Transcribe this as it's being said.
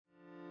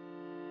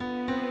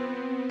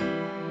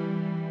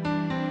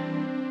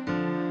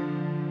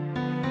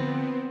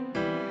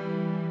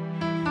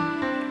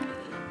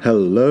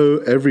Hello,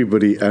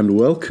 everybody, and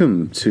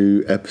welcome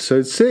to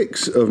episode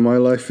 6 of My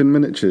Life in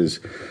Miniatures.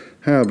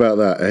 How about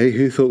that, eh?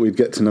 Who thought we'd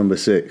get to number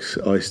 6?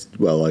 I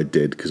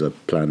did, because I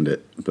planned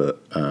it.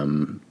 But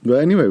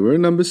anyway, we're at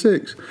number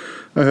 6.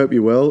 I hope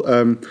you're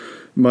well.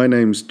 My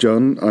name's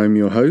John. I'm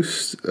your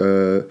host.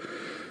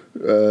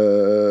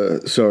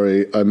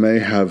 Sorry, I may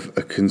have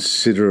a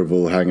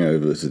considerable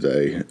hangover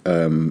today.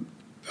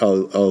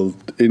 I'll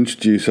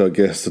introduce our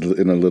guest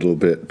in a little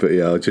bit, but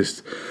yeah,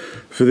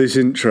 for this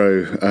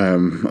intro,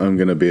 I'm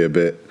going to be a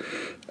bit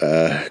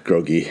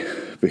groggy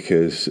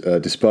because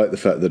despite the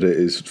fact that it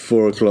is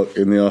 4 o'clock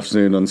in the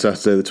afternoon on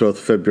Saturday the 12th of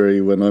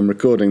February when I'm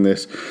recording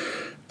this,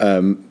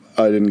 I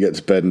didn't get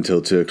to bed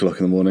until 2 o'clock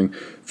in the morning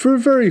for a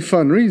very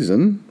fun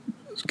reason,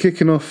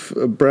 kicking off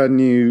a brand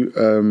new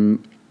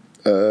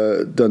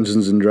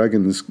Dungeons and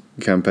Dragons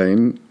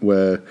campaign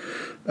where...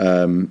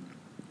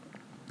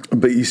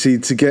 But you see,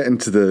 to get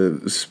into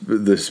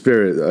the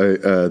spirit,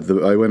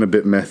 I went a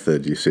bit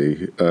method, you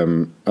see.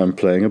 I'm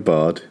playing a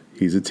bard,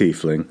 he's a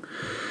tiefling,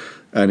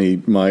 and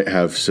he might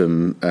have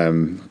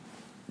some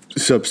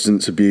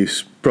substance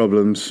abuse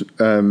problems,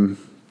 and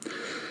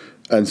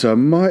so I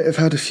might have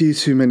had a few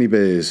too many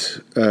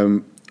beers.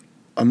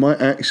 I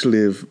might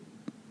actually have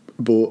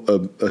bought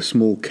a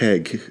small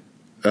keg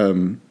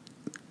that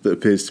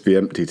appears to be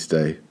empty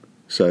today,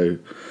 so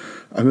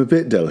I'm a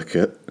bit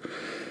delicate.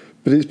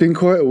 But it's been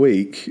quite a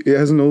week. It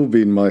hasn't all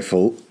been my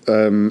fault.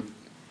 I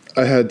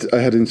had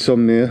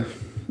insomnia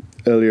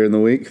earlier in the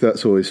week.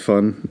 That's always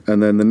fun.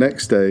 And then the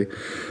next day,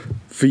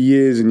 for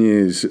years and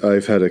years,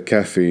 I've had a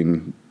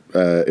caffeine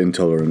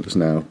intolerance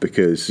now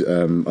because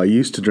I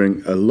used to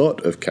drink a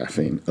lot of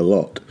caffeine,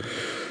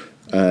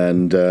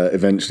 and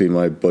eventually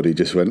my body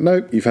just went,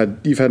 nope, you've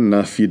had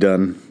enough, you're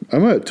done. I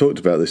might have talked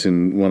about this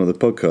in one of the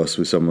podcasts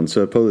with someone,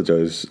 so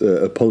apologies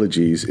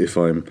if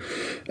I'm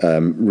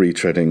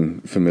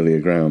retreading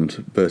familiar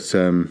ground. But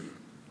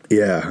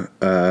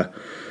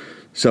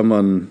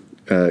someone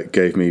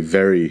gave me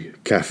very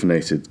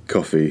caffeinated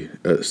coffee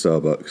at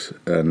Starbucks,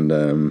 and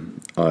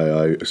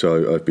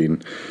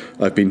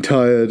I've been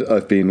tired,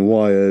 I've been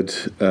wired.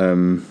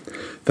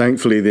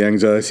 Thankfully, the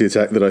anxiety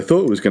attack that I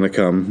thought was going to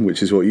come,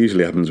 which is what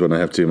usually happens when I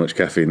have too much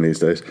caffeine these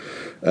days,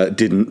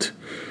 didn't.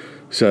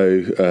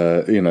 So,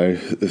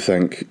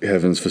 thank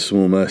heavens for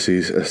small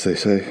mercies, as they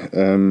say.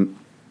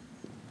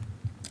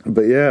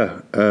 But yeah,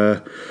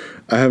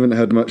 I haven't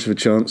had much of a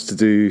chance to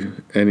do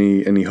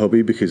any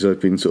hobby because I've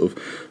been sort of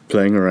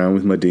playing around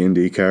with my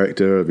D&D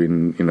character. I've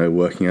been,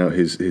 working out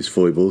his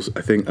foibles.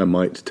 I think I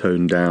might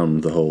tone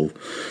down the whole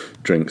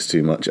drinks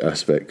too much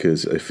aspect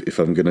because if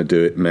I'm going to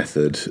do it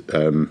method,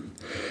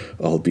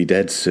 I'll be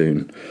dead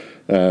soon.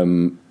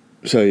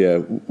 So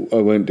yeah, I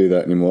won't do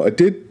that anymore. I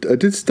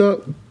did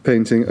start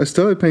painting. I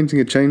started painting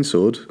a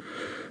chainsword.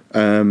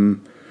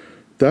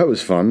 That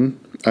was fun.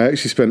 I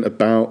actually spent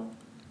about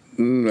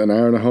an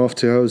hour and a half,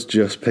 2 hours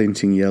just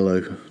painting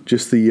yellow,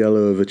 just the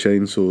yellow of a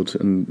chainsword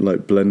and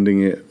like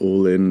blending it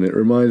all in. It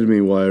reminded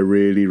me why I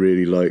really,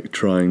 really like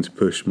trying to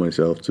push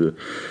myself to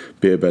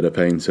be a better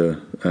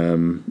painter.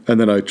 And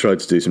then I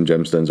tried to do some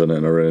gemstones on it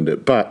and I ruined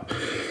it. But,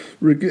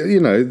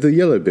 the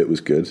yellow bit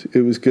was good.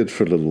 It was good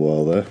for a little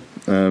while there.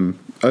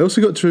 I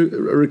also got to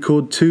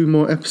record 2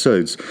 more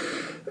episodes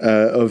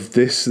of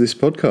this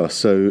podcast.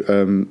 So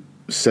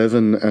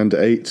 7 and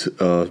 8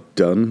 are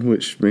done,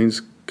 which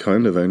means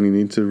kind of only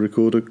need to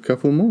record a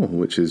couple more,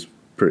 which is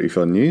pretty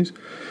fun news.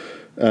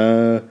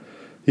 I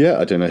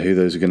don't know who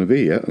those are going to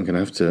be yet. I'm gonna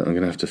have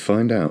to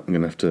find out. I'm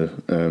gonna have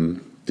to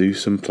do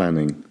some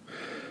planning.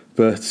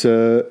 But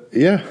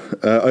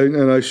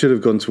I should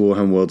have gone to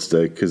Warhammer Worlds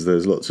Day because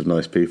there's lots of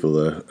nice people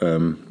there.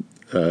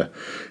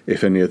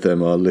 If any of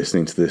them are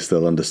listening to this,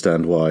 they'll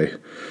understand why.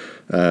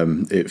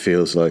 It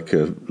feels like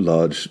a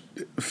large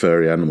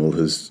furry animal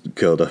has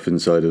curled up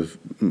inside of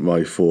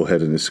my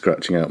forehead and is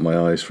scratching out my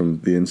eyes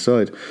from the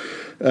inside.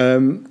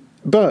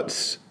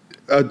 But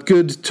a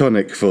good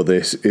tonic for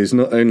this is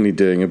not only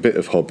doing a bit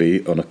of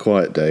hobby on a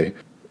quiet day.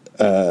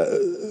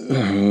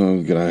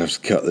 I'm going to have to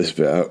cut this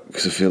bit out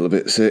because I feel a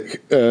bit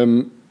sick.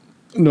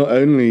 Not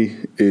only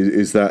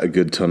is that a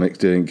good tonic,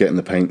 getting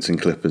the paints and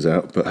clippers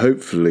out, but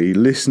hopefully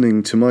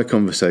listening to my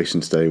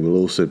conversation today will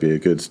also be a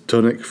good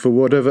tonic for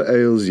whatever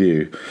ails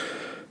you.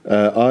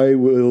 I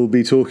will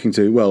be talking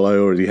to, I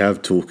already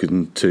have cut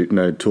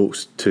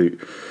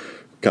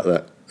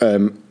that.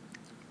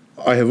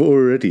 I have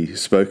already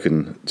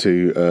spoken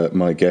to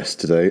my guest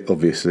today,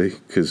 obviously,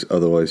 because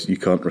otherwise you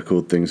can't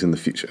record things in the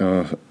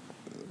future.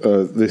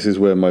 This is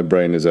where my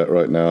brain is at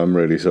right now. I'm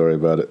really sorry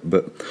about it,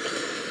 but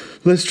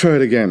let's try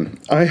it again.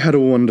 I had a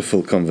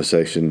wonderful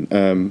conversation.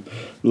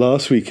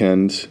 Last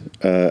weekend,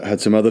 had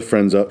some other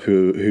friends up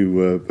who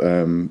were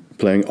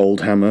playing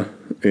Old Hammer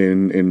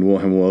in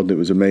Warhammer World. It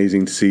was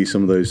amazing to see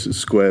some of those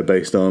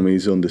square-based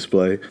armies on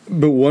display.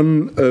 But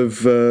one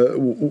of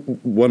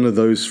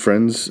those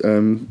friends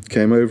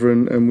came over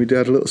and we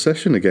had a little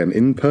session again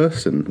in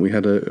person. We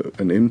had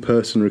an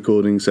in-person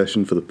recording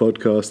session for the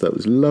podcast. That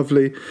was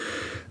lovely.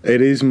 It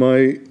is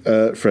my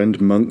friend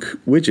Monk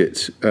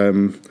Widget.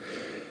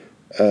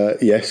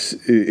 Yes,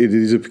 it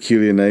is a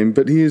peculiar name,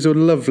 but he is a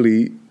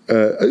lovely,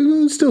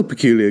 still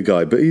peculiar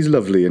guy, but he's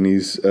lovely and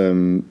he's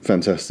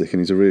fantastic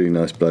and he's a really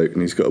nice bloke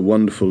and he's got a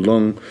wonderful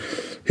long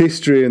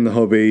history in the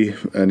hobby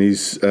and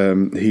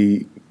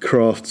he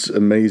crafts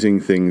amazing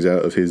things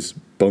out of his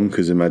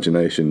bonkers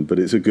imagination, but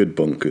it's a good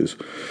bonkers.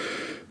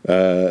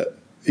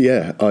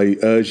 I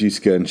urge you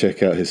to go and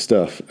check out his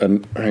stuff.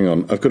 And hang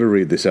on, I've got to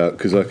read this out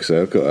because, like I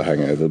say, I've got a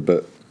hangover.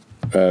 But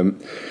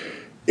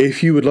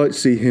if you would like to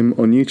see him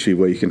on YouTube,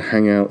 where you can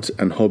hang out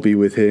and hobby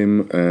with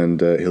him,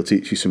 and he'll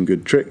teach you some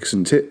good tricks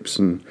and tips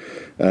and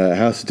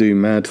how to do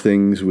mad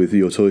things with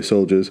your toy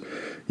soldiers,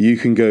 you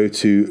can go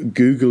to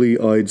Googly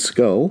Eyed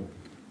Skull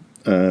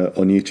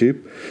on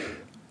YouTube.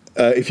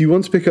 If you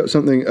want to pick up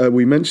something,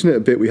 we mentioned it a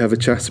bit. We have a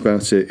chat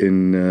about it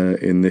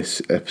in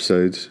this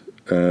episode.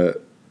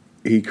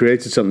 He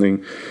created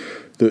something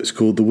that's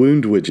called the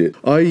Wound Widget.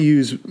 I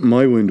use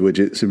my Wound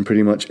Widgets in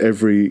pretty much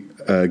every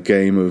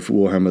game of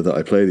Warhammer that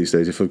I play these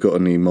days, if I've got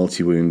any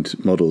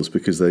multi-wound models,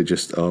 because they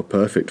just are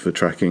perfect for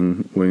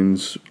tracking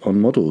wounds on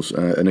models.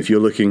 And if you're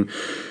looking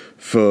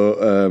for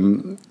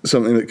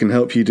something that can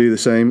help you do the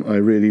same, I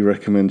really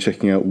recommend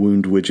checking out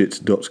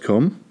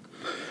woundwidget.com.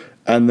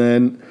 And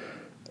then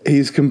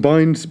he's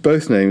combined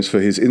both names for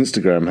his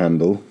Instagram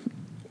handle,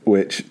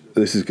 which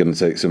this is going to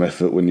take some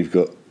effort when you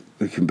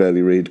can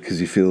barely read because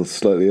you feel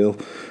slightly ill.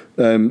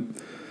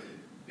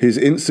 His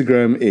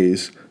Instagram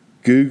is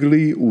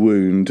Googly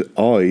Wound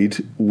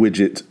Eyed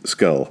Widget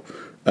Skull.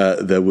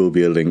 There will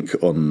be a link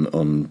on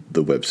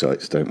the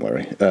websites, don't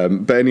worry.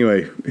 But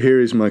anyway,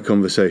 here is my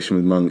conversation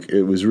with Monk.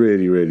 It was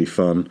really, really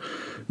fun.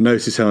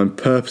 Notice how I'm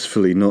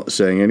purposefully not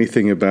saying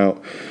anything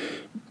about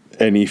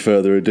any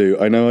further ado.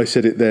 I know I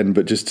said it then,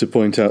 but just to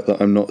point out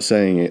that I'm not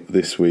saying it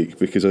this week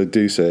because I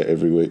do say it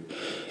every week,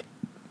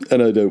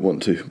 and I don't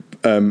want to.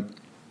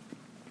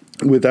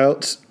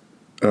 Without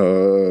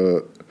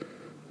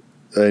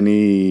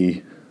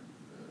any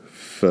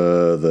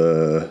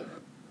further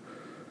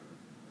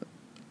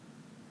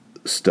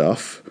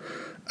stuff,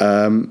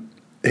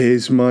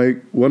 here's my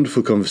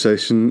wonderful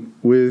conversation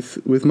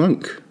with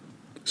Monk.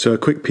 So a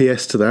quick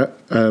PS to that.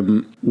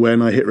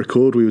 When I hit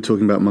record, we were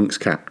talking about Monk's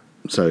cat.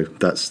 So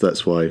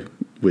that's why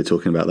we're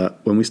talking about that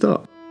when we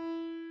start.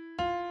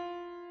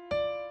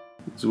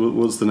 So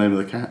what's the name of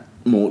the cat?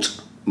 Mort.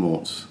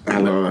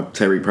 Hello,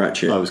 Terry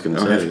Pratchett. I was going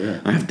to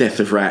say, I have Death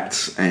of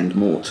Rats and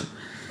Mort.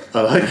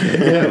 I like it.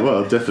 Yeah,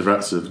 well, Death of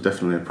Rats are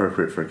definitely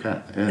appropriate for a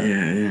cat.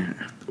 Yeah.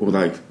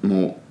 Although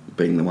Mort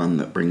being the one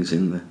that brings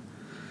in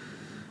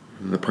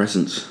the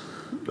presents.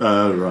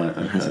 Oh, right.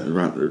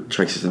 Okay.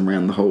 Chases them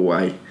around the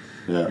hallway.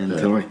 Yeah.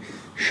 Until I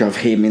shove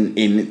him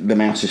in the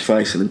mouse's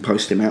face and then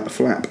post him out the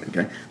flap.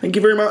 Okay. Thank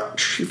you very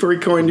much. Very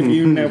kind of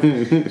you. Now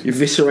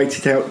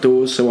eviscerated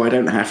outdoors so I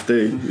don't have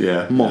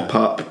to mop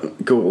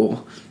up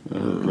gore. Oh,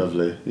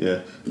 lovely.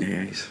 Yeah.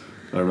 Yeah.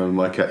 I remember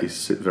my cat used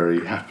to sit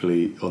very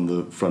happily on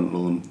the front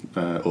lawn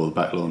or the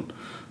back lawn,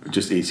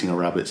 just eating a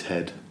rabbit's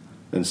head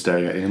and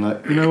staring at you and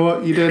like, you know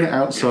what, you're doing it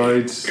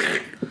outside.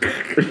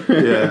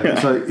 Yeah,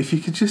 it's like, if you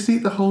could just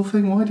eat the whole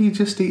thing, why do you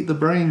just eat the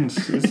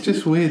brains? It's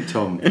just weird,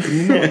 Tom. Can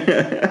you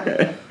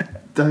not?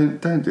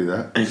 Don't do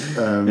that.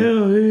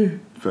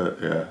 But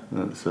yeah,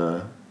 that's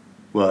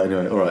well.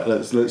 Anyway, all right.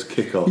 Let's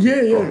kick off.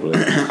 Yeah.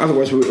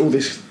 Otherwise, all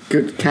this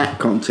good cat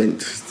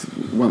content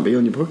won't be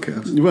on your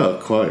podcast. Well,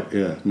 quite.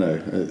 Yeah.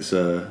 No, it's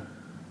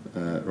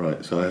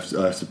right. So I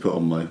have to put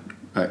on my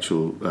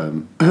actual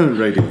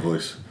radio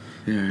voice.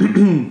 Yeah.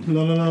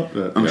 La la la.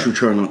 I shall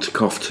try not to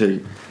cough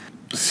too.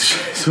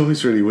 It's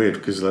always really weird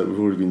because we've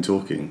already been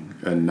talking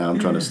and now I'm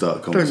trying to start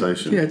a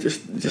conversation.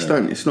 Just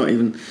don't. It's not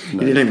even. No. You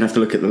didn't even have to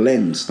look at the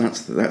lens.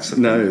 That's the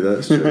thing. No,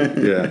 that's true.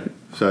 Yeah.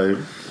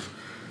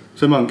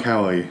 So Monk,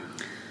 how are you?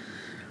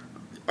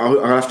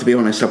 I'll have to be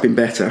honest. I've been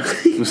better.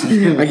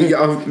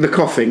 The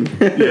coughing.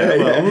 Yeah,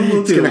 well,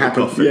 we'll it's going to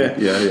happen.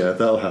 Yeah,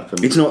 that'll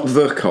happen. It's not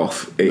the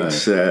cough.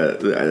 It's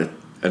an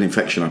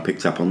infection I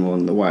picked up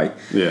along the way.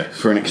 Yeah.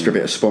 For an extra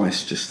bit of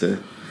spice, just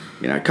to.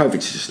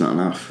 COVID's just not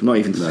enough. Not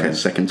even the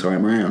second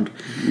time round.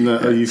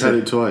 No, you've had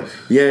it twice.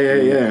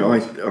 Yeah. I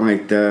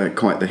had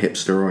quite the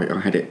hipster. I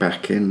had it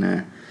back in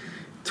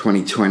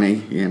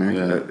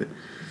 2020.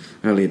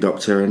 Early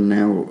adopter, and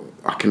now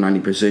I can only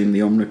presume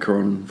the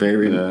Omicron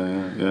variant,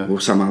 or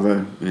some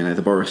other,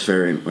 the Boris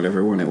variant,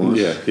 whatever one it was.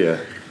 Yeah.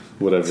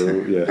 Whatever.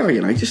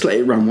 So, just let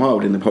it run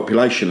wild in the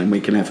population, and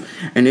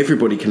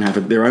everybody can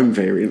have their own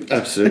variant.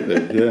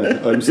 Absolutely, yeah.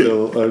 I'm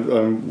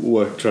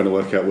trying to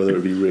work out whether it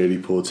would be really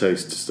poor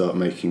taste to start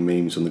making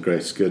memes on the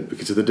greatest good,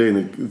 because if they're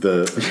doing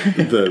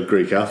the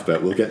Greek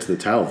alphabet, we'll get to the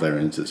Tau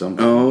variant at some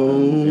point.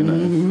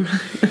 Oh,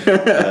 for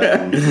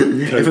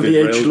the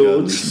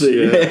edgelords.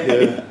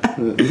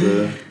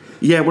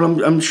 Yeah,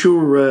 well, I'm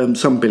sure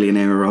some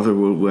billionaire or other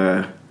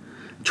will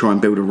try and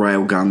build a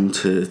railgun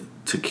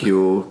to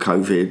cure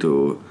COVID,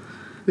 or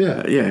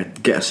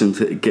get us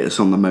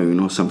on the moon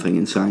or something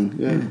insane.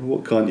 Yeah.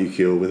 What can't you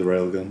cure with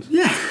railguns?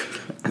 Yeah.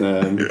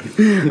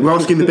 We're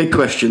asking the big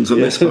questions on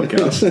this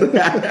podcast.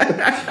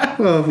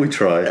 Well, we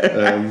try.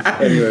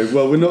 Anyway,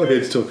 well, we're not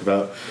here to talk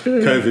about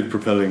COVID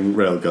propelling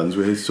railguns.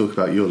 We're here to talk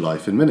about your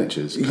life in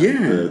miniatures.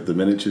 The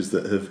miniatures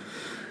that have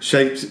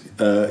shaped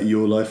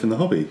your life in the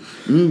hobby.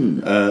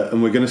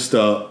 And we're going to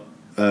start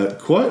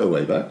quite a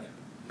way back.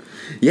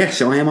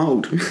 Yes, I am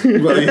old.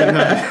 Well,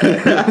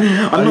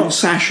 I'm not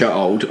Sasha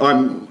old.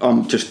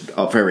 I'm just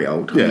very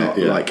old. I'm not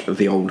like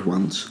the old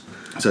ones.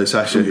 So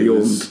Sasha, from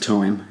beyond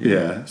time.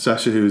 Yeah,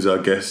 Sasha, who was our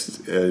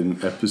guest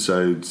in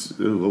episodes,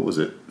 what was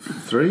it,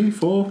 3,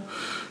 4?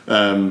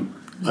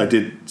 I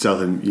did tell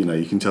him,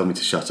 you can tell me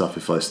to shut up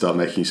if I start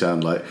making you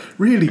sound like,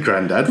 really,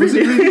 Grandad? Was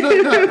it really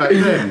like that back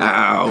then?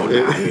 Oh,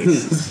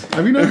 nice.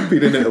 I mean, I've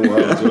been in it a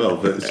while as well,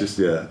 but it's just,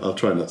 I'll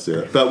try not to do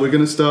it. But we're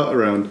going to start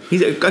around...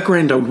 He's a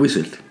grand old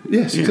wizard.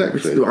 Yes,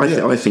 exactly.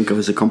 I think of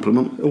as a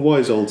compliment. A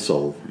wise old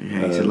soul.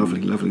 Yeah, he's a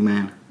lovely, lovely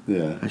man.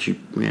 Yeah. As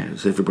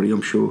everybody,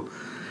 I'm sure,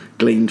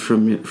 gleaned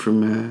from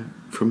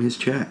his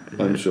chat.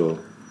 I'm sure.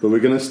 But we're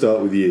going to start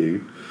with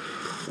you,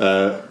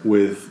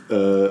 with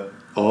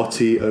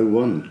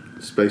RT01.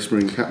 Space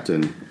Marine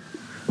Captain.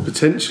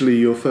 Potentially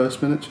your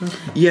first miniature?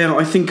 Yeah,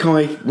 I think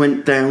I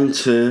went down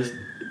to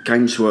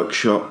Games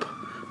Workshop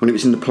when it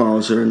was in the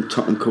Plaza in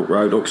Tottenham Court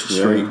Road, Oxford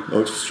Street.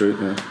 Oxford Street,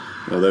 yeah.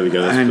 Oh, there we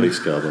go, that's a police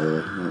car, by the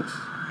way. Nice.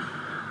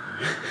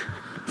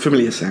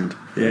 Familiar sound,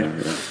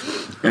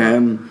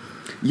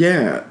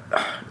 yeah.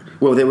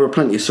 Well, there were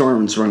plenty of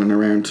sirens running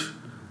around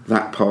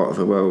that part of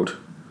the world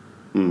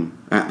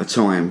at the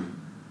time.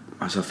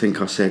 As I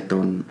think I said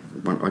when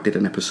I did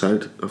an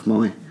episode of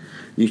my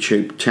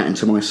YouTube chatting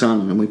to my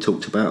son, and we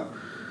talked about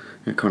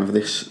kind of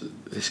this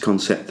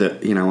concept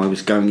that I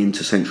was going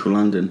into central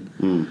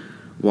London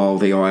while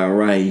the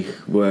IRA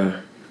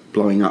were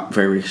blowing up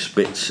various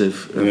bits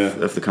of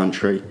the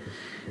country,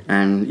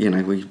 and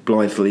we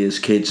blithely as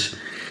kids,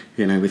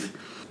 with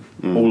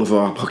all of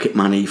our pocket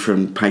money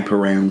from paper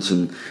rounds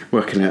and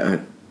working at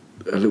a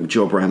little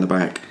job around the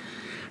back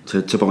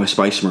to buy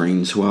Space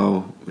Marines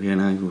while we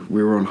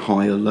were on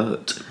high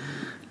alert.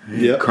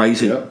 Yeah,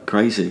 crazy.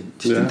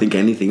 Just didn't think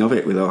anything of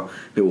it with our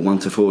little 1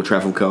 to 4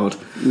 travel card.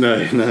 No.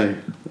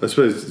 I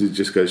suppose it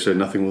just goes to show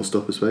nothing will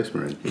stop a Space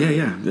Marine.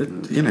 Yeah.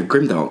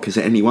 Grimdark. Is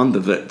it any wonder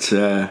that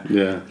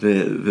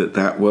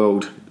that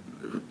world,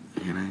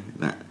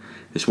 that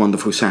this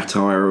wonderful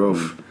satire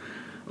of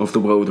the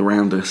world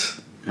around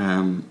us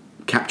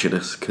captured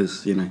us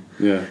because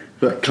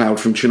that cloud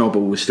from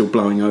Chernobyl was still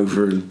blowing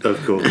over, and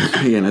of course,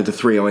 the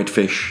three-eyed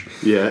fish.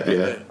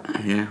 Yeah.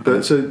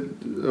 But so,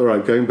 all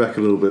right, going back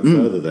a little bit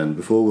further then,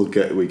 before we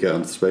get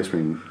onto the Space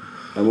Marine,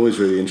 I'm always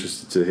really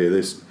interested to hear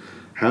this.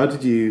 How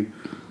did you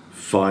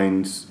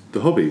find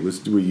the hobby?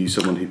 Were you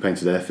someone who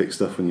painted airfix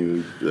stuff when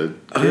you were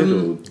a kid?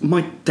 Or?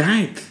 My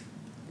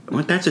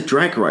dad's a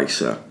drag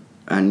racer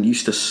and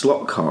used to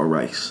slot car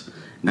race,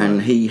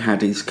 and he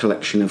had his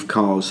collection of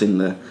cars in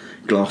the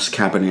glass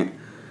cabinet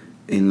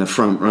in the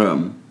front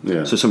room.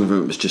 Yeah. So some of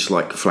them was just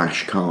like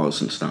flash cars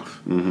and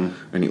stuff, and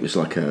it was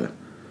like there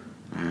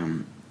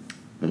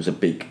was a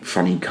big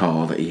funny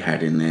car that he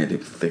had in there, the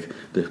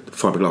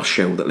fiberglass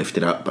shell that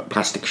lifted up, but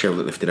plastic shell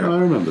that lifted up. I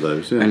remember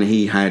those. Yeah. And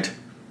he had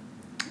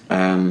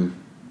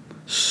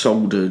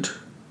soldered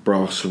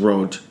brass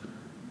rod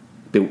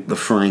built the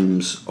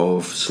frames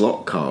of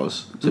slot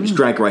cars. So it was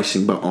drag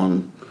racing, but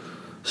on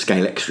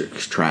scale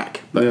X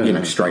track,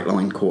 but straight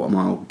line, quarter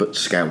mile, but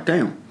scaled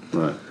down.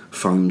 Right.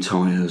 Foam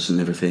tyres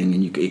and everything,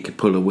 and it could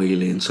pull a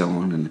wheelie and so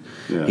on, and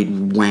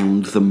he'd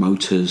wound the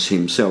motors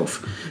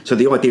himself. So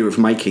the idea of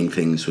making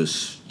things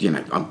was,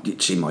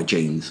 it's in my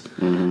genes.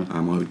 I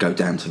would go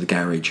down to the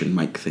garage and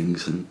make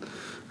things and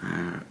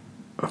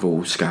of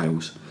all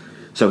scales.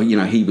 So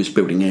he was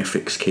building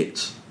airfix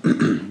kits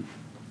and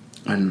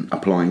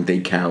applying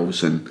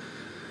decals and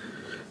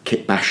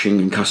kit bashing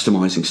and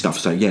customising stuff.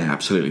 So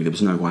absolutely, there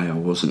was no way I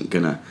wasn't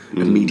gonna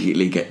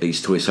immediately get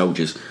these toy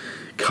soldiers,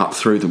 cut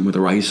through them with a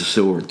razor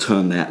saw and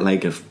turn that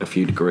leg a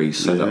few degrees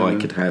so that I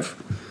could have,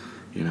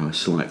 a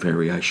slight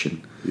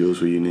variation.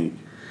 Yours were unique.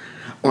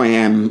 I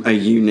am a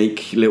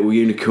unique little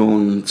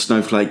unicorn,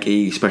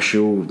 snowflakey,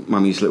 special,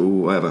 mummy's little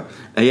whatever.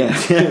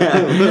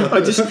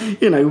 I just,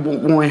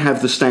 why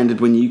have the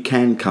standard when you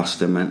can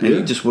custom? And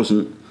it just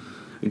wasn't,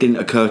 it didn't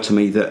occur to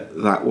me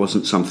that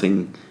wasn't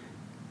something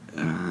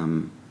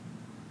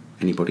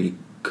anybody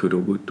could or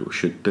would or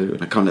should do.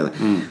 And I kind of,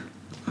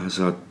 as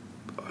I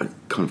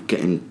kind of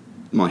getting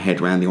my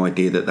head around the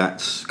idea that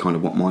that's kind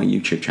of what my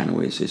YouTube channel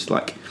is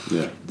like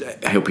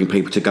helping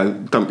people to go,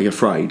 don't be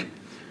afraid.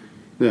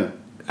 Yeah.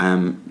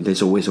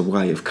 There's always a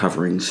way of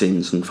covering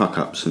sins and fuck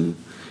ups, and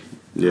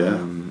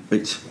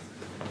it's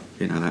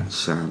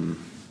that's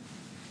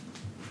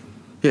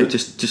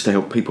just to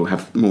help people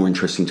have more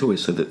interesting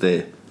toys so that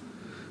their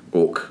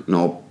orc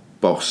knob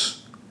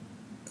boss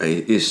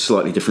is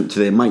slightly different to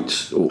their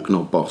mate's orc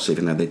knob boss,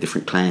 even though they're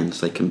different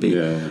clans. They can be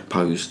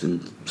posed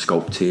and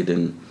sculpted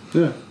and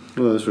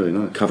well, that's really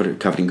nice. Covered in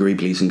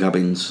greeblies and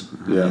gubbins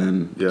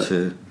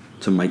to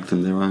make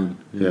them their own.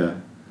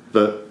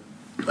 But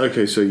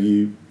okay, so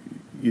your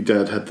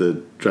dad had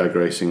the drag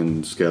racing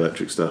and scale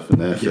electric stuff and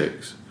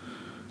airfix.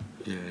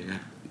 Yeah.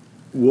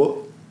 What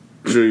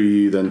drew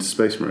you then to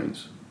Space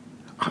Marines?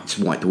 It's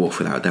White Dwarf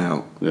without a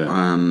doubt.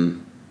 Yeah.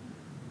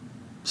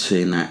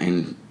 Seeing that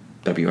in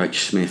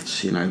W.H.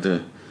 Smith's, in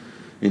the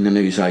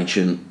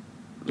newsagent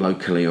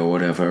locally or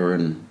whatever,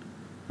 and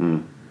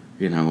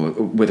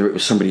whether it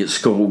was somebody at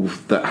school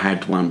that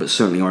had one, but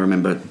certainly I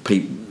remember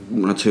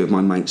one or two of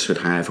my mates would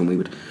have, and we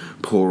would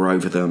pore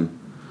over them,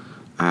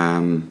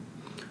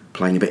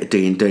 playing a bit of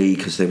D&D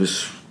because there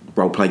was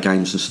role-play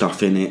games and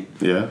stuff in it.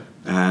 Yeah.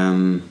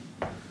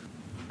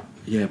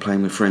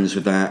 Playing with friends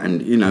with that,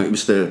 and it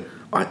was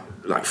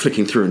like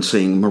flicking through and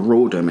seeing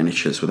Marauder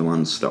miniatures were the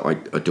ones that I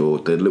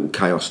adored. The little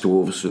Chaos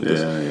Dwarves with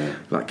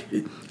like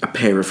a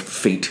pair of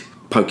feet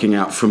poking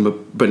out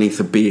from beneath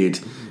a beard,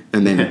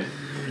 and then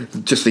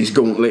just these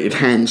gauntleted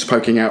hands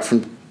poking out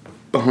from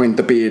behind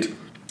the beard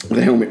with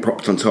a helmet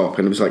propped on top.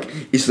 And it was like,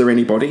 is there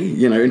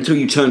anybody? Until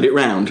you turned it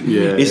round,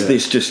 is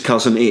this just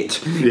Cousin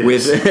It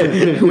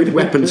with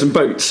weapons and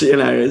boots?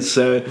 It's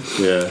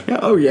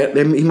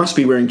he must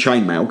be wearing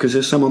chainmail because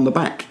there's some on the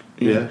back.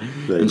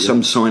 And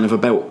some sign of a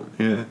belt.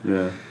 Yeah.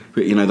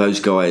 But those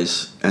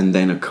guys, and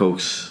then of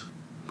course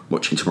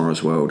watching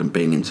Tomorrow's World and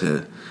being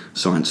into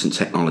science and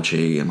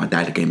technology, and my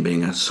dad again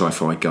being a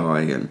sci-fi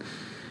guy, and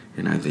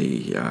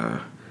the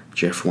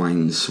Jeff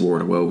Wayne's War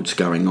of the Worlds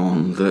going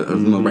on, the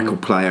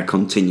record player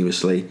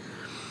continuously.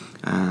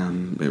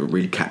 It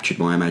really captured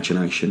my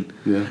imagination.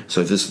 Yeah.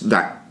 So there's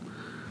that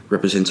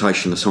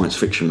representation of science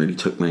fiction really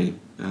took me.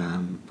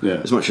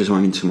 As much as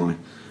I'm into my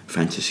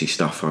fantasy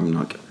stuff, I'm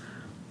like,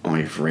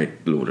 I've read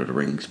Lord of the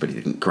Rings, but it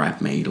didn't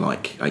grab me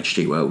like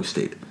H.G. Wells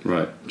did.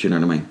 Right. Do you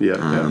know what I mean?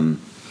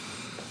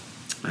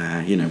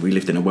 Yeah. We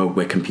lived in a world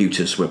where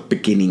computers were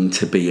beginning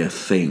to be a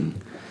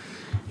thing.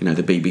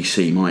 The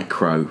BBC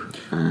Micro.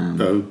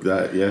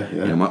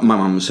 My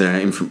mum's an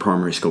infant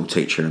primary school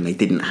teacher, and they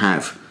didn't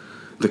have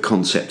the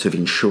concept of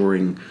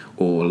insuring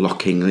or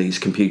locking these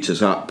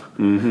computers up.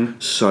 Mm-hmm.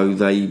 So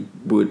they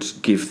would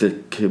give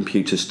the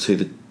computers to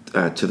the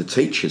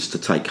teachers to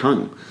take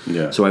home.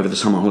 Yeah. So over the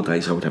summer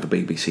holidays, I would have a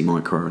BBC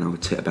Micro, and I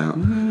would sit about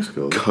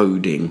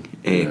coding,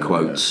 air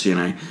quotes,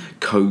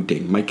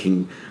 coding,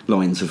 making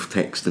lines of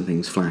text and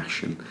things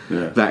flash, and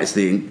that is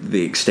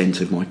the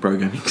extent of my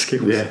programming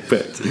skills. Yeah.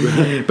 But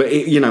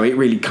it, it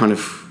really kind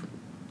of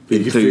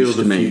you feel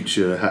the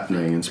future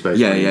happening in space.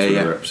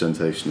 A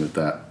representation of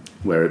that,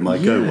 where it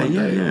might go one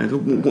day. Yeah.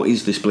 What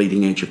is this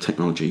bleeding edge of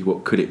technology?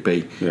 What could it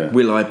be? Yeah.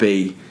 Will I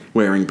be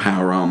wearing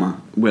power armour?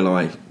 Will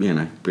I, be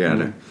able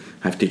to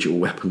have digital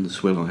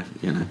weapons? Will I,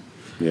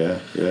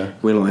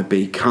 Will I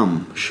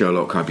become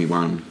Sherlock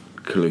Obi-Wan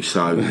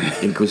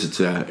Clouseau,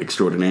 Inquisitor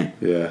Extraordinaire?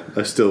 Yeah,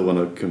 I still want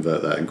to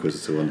convert that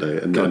Inquisitor one day,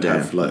 and then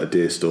have like a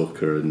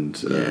deerstalker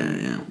and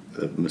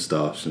a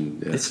moustache,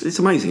 and it's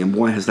amazing. And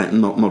why has that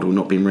model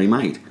not been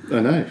remade? I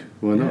know.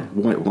 Why not?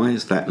 Why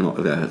is that not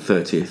the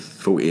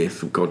 30th,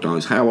 40th, God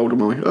knows how old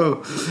am I?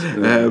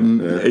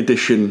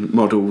 Edition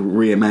model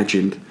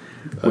reimagined?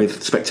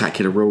 With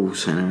spectacular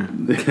rules,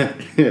 and a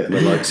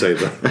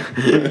lightsaber.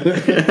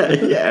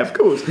 Of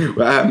course.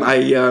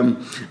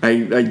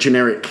 A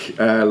generic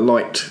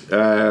light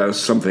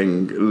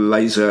something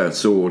laser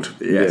sword.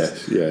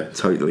 Yes.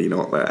 Totally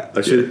not that.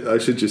 I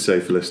should just say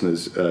for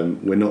listeners,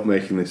 we're not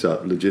making this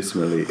up.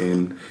 Legitimately,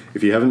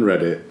 if you haven't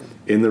read it,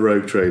 in the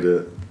Rogue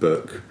Trader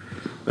book.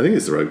 I think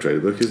it's the Rogue Trader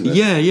book, isn't it?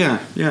 Yeah.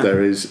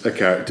 There is a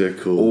character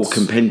called... Or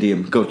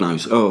Compendium, God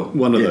knows.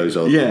 One of those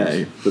old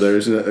ones. But there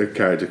is a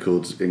character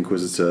called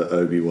Inquisitor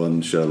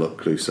Obi-Wan Sherlock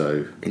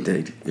Clouseau.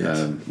 Indeed, yes.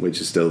 Which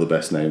is still the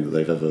best name that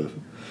they've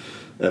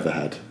ever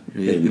had.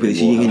 With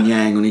his yin and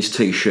yang on his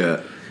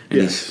T-shirt, and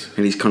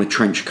his kind of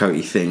trench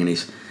coaty thing, and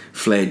his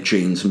flared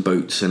jeans and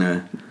boots, and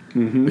a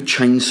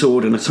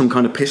chainsword and some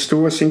kind of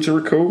pistol, I seem to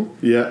recall.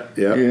 Yeah.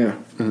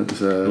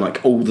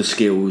 Like all the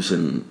skills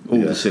and all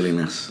the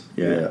silliness.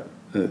 Yeah.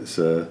 It's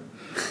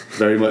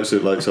very much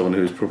like someone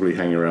who's probably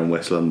hanging around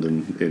West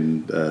London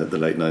in the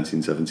late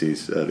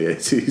 1970s, early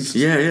 80s.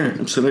 Yeah,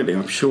 absolutely.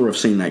 I'm sure I've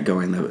seen that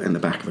guy in the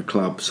back of a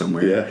club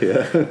somewhere.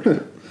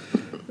 Yeah.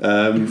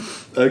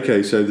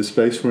 Okay, so the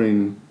Space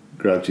Marine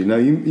grabbed you. Now,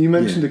 you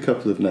mentioned a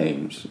couple of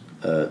names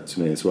to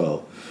me as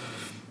well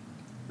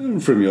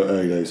from your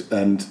early days,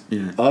 and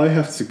I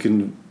have to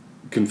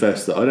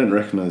confess that I don't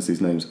recognise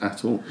these names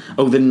at all.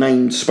 Oh, the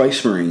named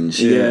Space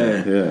Marines.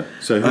 Yeah.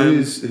 So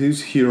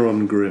who's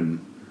Huron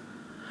Grimm?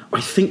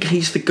 I think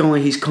he's the guy.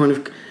 He's kind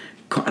of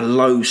got a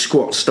low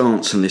squat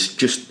stance and this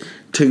just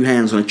two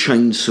hands on a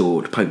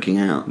chainsword poking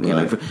out.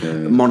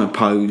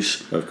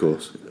 Monopose. Of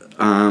course.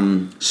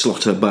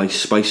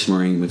 Slaughter-based Space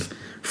Marine with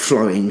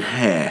flowing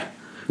hair.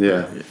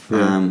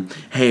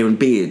 Hair and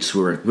beards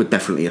were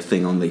definitely a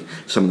thing on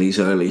some of these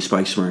early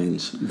Space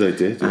Marines. They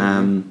did.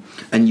 And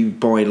you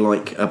buy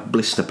like a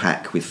blister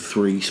pack with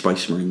 3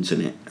 Space Marines in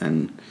it,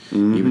 and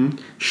you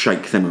would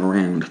shake them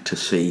around to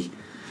see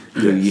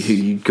who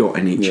you got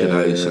in each of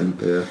those.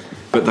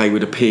 But they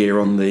would appear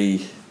on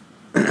the,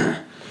 I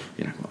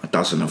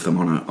dozen of them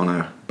on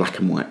a black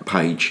and white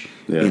page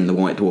in the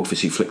White Dwarf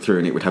as you flick through,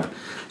 and it would have,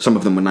 some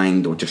of them were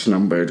named or just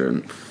numbered,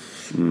 and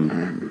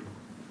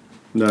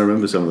no, I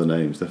remember some of the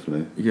names,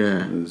 definitely.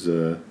 Yeah.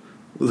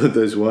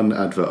 There's one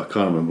advert, I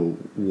can't remember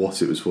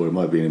what it was for. It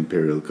might be an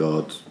Imperial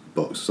Guard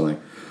box or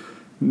something.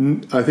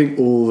 I think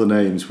all the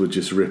names were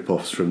just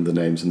rip-offs from the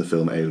names in the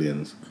film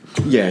Aliens.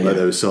 Yeah, like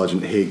there was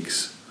Sergeant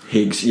Higgs.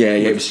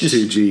 It was just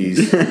 2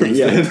 G's.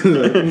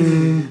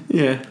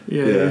 yeah.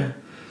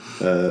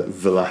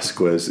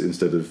 Velasquez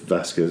instead of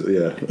Vasquez.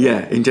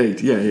 Yeah,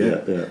 indeed.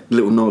 Yeah.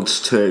 Little nods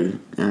too.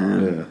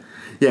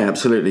 Yeah,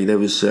 absolutely. There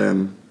was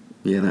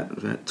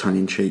that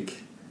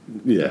tongue-in-cheek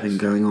thing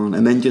going on,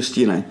 and then just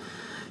you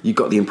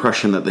got the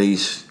impression that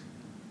these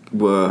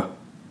were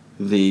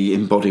the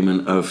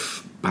embodiment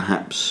of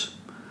perhaps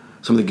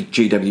some of the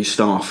GW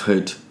staff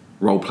had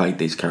role-played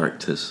these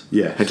characters.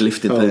 Yes. Had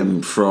lifted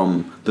them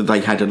from that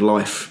they had a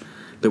life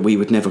that we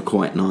would never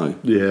quite know.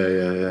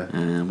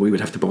 Yeah. We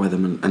would have to buy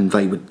them, and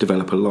they would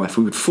develop a life.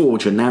 We would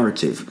forge a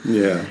narrative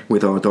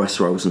with our dice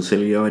rolls and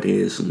silly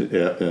ideas. And,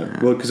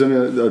 Well, because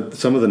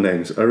some of the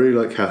names, I really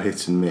like how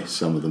hit and miss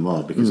some of them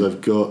are, because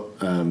I've got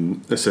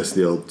a set of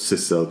the old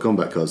Citadel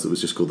combat cards that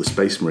was just called the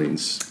Space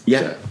Marines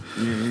set.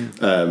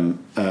 And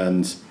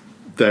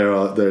there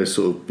are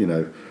sort of,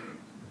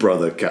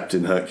 Brother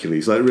Captain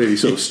Hercules, like really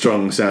sort of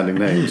strong sounding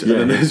names. And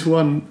then there's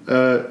one,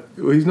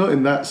 he's not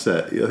in that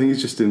set. I think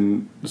he's just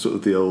in sort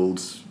of the old,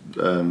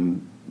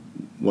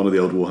 one of the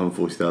old Warhammer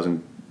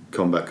 40,000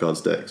 combat cards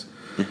decks.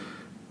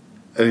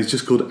 And he's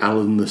just called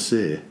Alan the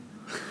Seer.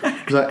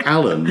 Like,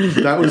 Alan,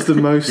 that was the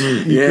most,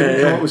 you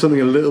couldn't come up with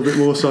something a little bit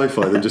more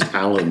sci-fi than just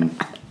Alan.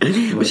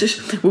 It was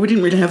just, we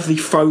didn't really have the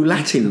faux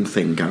Latin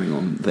thing going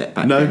on back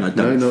then, I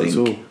don't not think. at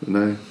all.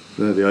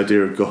 No, the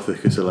idea of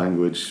Gothic as a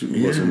language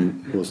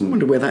wasn't. I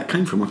wonder where that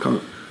came from. I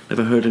can't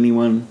ever heard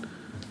anyone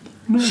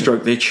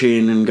stroke their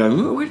chin and go,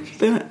 "Oh, where did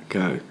that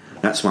go?"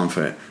 That's one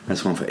for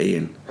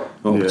Ian,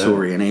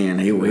 Victorian Ian.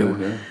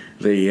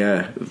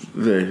 The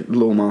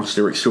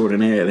lawmaster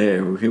extraordinaire.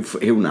 There,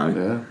 he'll know.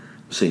 Yeah.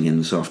 Seeing him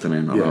this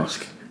afternoon, I'll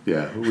ask.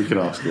 Yeah, we can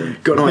ask him.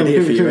 Got an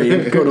idea for you,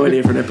 Ian. Got an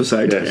idea for an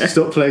episode.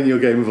 Stop playing your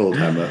game of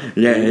Oldhammer.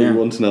 We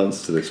want an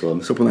answer to this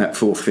one. Stop on that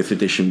 4th, 5th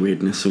edition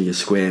weirdness on your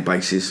square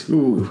bases.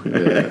 Ooh.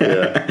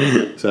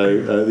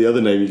 So the other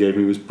name you gave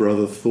me was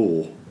Brother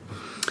Thor,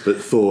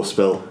 but Thor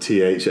spelled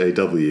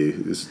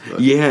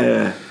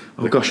THAW.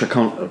 Oh gosh, I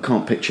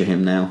can't picture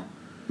him now.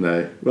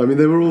 No, I mean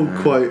they were all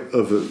quite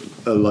of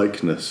a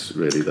likeness,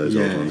 really. Those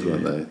old ones,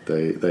 weren't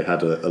they? They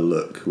had a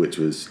look which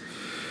was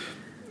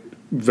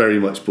very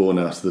much born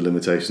out of the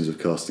limitations of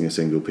casting a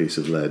single piece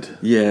of lead.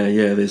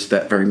 There's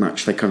that very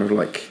much. They kind of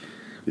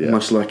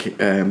almost like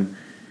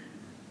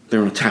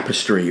they're on a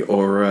tapestry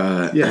or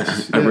a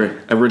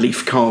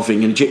relief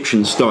carving in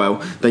Egyptian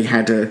style. They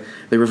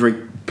were very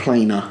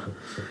planar.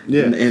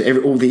 And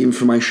all the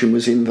information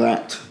was in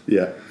that.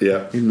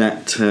 In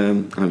that,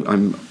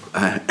 I'm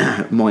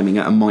miming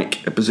at a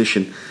mic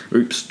position.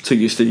 Oops, too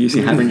used to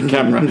having a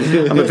camera.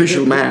 I'm a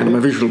visual man. No,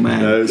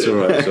 it's all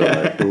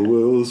right.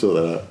 We'll sort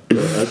that out.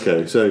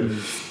 Okay, so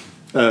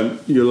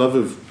your love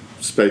of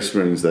Space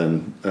Marines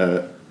then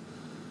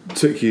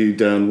took you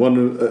down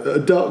a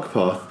dark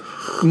path.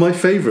 My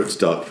favourite's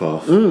dark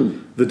path.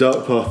 The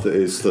dark path that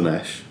is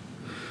Slanesh.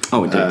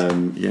 Oh, it did.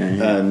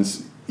 And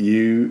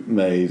you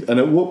made... And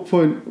at what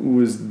point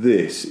was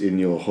this in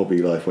your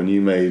hobby life when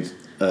you made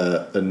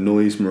a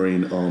Noise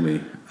Marine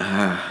army?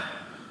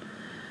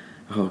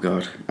 Oh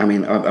God! I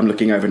mean, I'm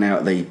looking over now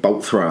at the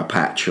bolt thrower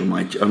patch on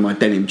my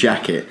denim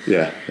jacket.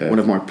 One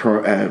of my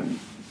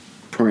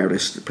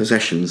proudest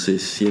possessions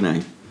is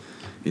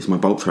my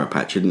bolt thrower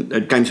patch.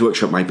 And Games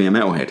Workshop made me a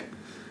metalhead.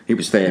 It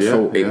was their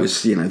fault. It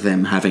was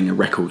them having a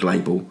record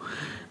label,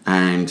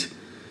 and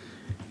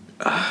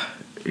and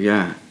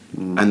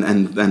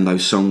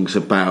those songs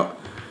about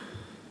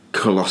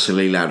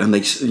colossally loud, and they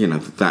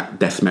that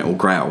death metal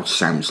growl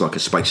sounds like a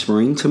Space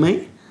Marine to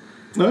me.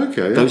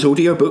 Okay. Those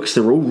audiobooks,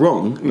 they're all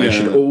wrong. They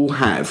should all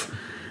have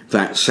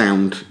that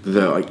sound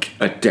like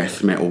a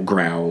death metal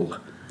growl.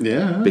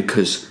 Yeah.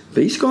 Because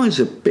these guys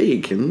are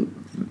big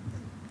and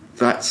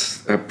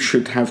that's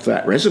should have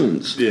that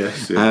resonance.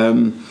 Yes.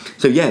 So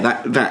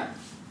that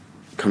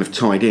kind of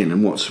tied in,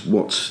 and what's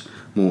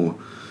more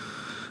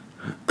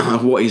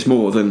what is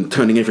more than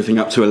turning everything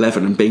up to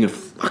 11 and being a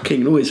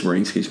fucking noise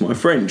marine, excuse my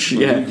French.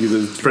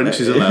 The French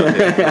is allowed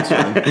here. That's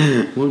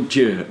fine.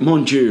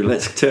 Mon Dieu,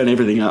 let's turn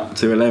everything up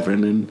to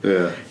 11. And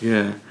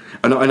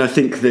and I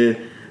think the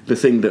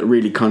thing that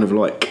really kind of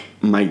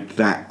made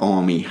that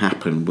army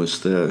happen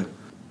was I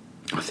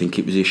think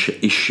it was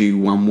issue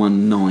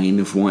 119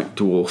 of White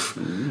Dwarf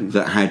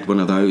that had one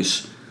of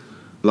those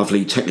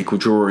lovely technical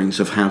drawings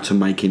of how to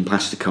make in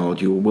plasticard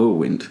your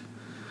whirlwind.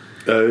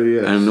 Oh,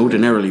 yes. And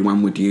ordinarily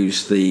one would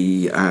use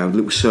the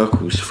little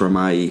circles from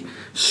a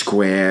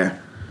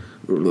square,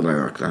 I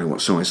don't know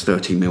what size,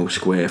 30mm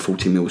square,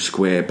 40mm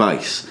square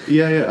base.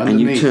 Underneath. And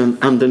you turn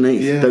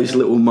underneath those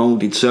little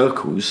moulded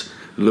circles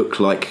look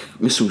like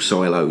missile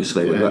silos.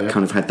 They were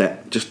kind of had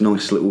that just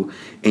nice little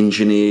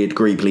engineered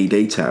greebly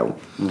detail.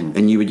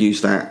 And you would use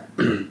that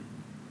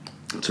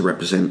to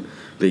represent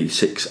the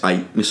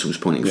 6-8 missiles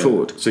pointing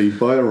forward. So you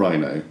buy a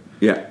Rhino.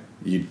 Yeah.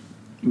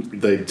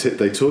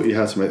 They taught you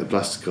how to make the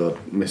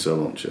plasticard missile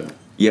launcher.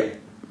 Yep.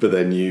 But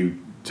then you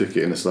took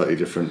it in a slightly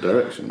different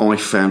direction. I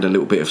found a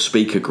little bit of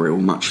speaker grill,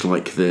 much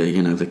like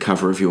the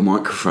cover of your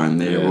microphone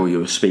there, or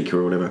your speaker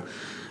or whatever,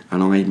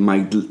 and I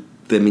made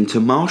them into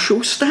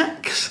Marshall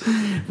stacks.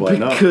 Why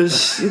not?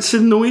 Because it's a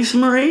noise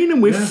marine,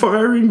 and we're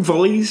firing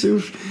volleys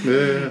of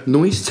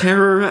noise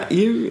terror at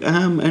you,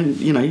 and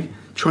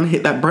trying to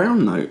hit that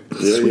brown note,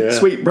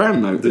 sweet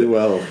brown note.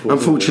 Well,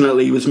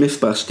 unfortunately, it was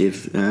myth-busted.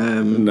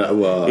 Isn't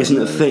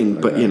a thing,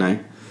 but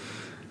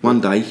one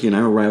day, a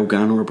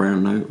railgun or a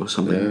brown note or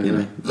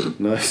something,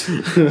 Nice.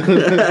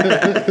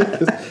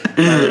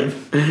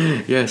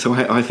 So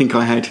I think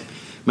I had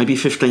maybe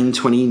 15,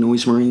 20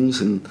 noise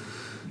marines and...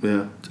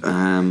 Yeah.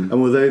 And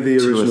were they the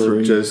original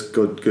Jez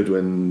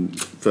Goodwin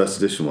first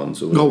edition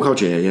ones? Or oh, God,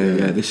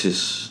 yeah. This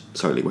is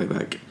totally way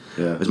back.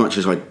 Yeah. As much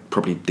as I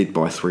probably did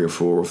buy 3 or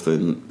 4 of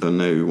the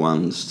new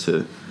ones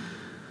to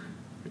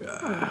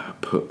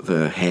put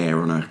the hair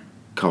on a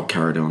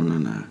Carcharodon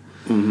and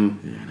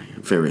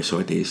various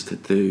ideas to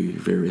do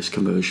various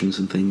conversions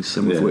and things,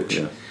 some of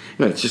which...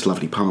 it's just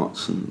lovely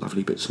parts and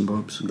lovely bits and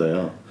bobs. They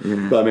are.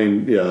 Yeah. But I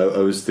mean, I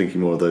was thinking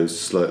more of those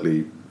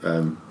slightly...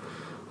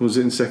 was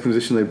it in second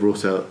edition they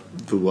brought out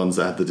the ones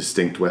that had the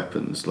distinct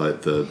weapons,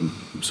 like the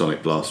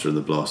Sonic Blaster and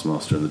the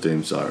Blastmaster and the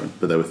Doom Siren?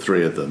 But there were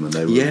 3 of them, and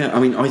they were... Yeah, I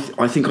mean,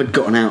 I think I'd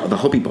gotten out of the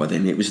hobby by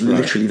then. It was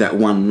literally that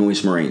one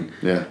Noise Marine.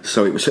 Yeah.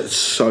 So it was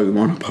so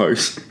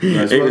monopose.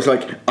 It was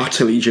like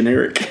utterly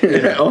generic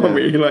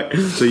army. Yeah. Like.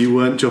 So you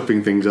weren't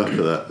chopping things up at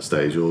that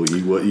stage, or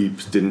you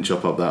didn't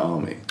chop up that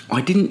army?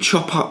 I didn't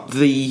chop up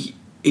the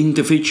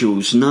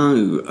individuals,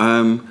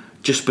 no.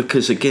 Just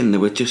because, again, there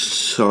was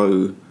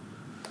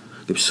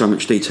so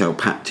much detail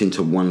packed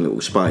into one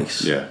little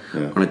space. Yeah.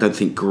 And I don't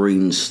think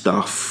green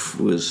stuff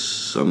was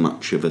so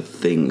much of a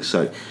thing.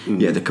 So,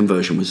 the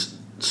conversion was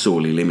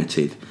sorely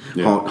limited.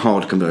 Yeah.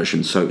 Hard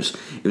conversion. So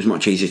it was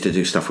much easier to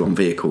do stuff on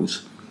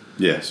vehicles.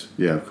 Yes,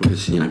 yeah, of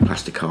course. Because,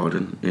 plastic hard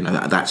and,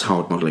 that's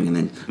hard modelling. And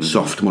then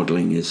soft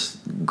modelling is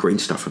green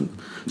stuff and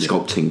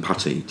sculpting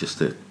putty, just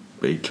to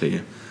be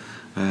clear.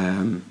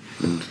 Sounds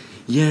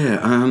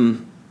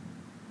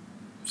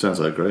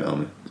like a great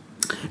army.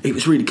 It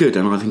was really good,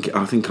 and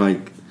I think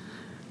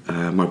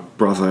my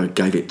brother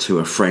gave it to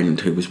a friend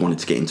who wanted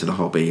to get into the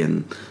hobby,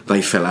 and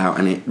they fell out,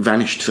 and it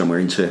vanished somewhere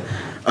into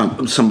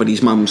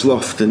somebody's mum's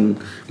loft and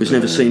was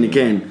never seen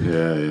again.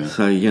 Yeah.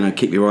 So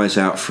keep your eyes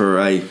out for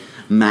a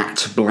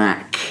matte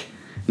black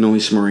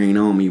Noise Marine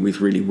army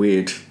with really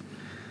weird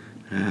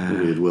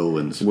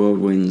whirlwinds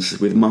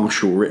with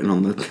Marshall written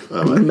on the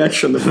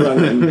mesh on the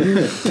front end.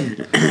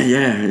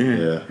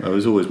 Yeah. I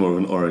was always more of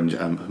an orange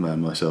amp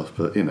man myself,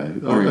 but I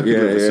could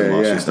go for some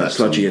Marshall stats.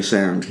 Sludgier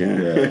sound.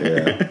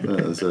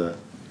 That was,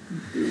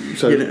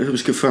 so it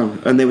was good fun,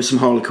 and there were some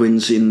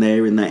Harlequins in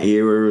there in that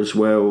era as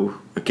well.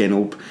 Again,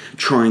 all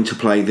trying to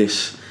play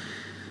this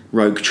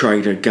Rogue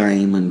Trader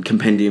game, and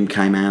Compendium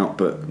came out,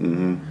 but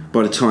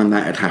by the time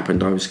that had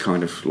happened, I was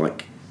kind of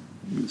like.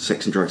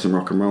 Sex and drugs and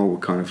rock and roll were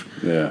kind of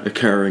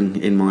occurring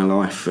in my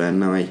life,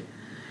 and I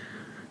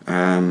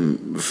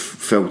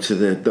fell to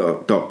the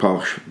dark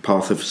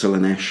path of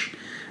Slanesh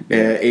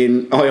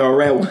in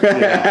IRL.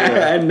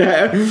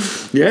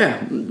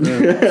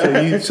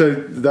 So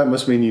that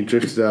must mean you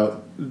drifted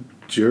out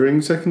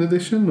during second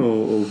edition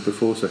or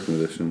before second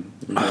edition?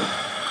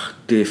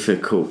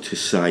 Difficult to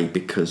say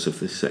because of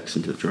the sex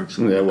and the drugs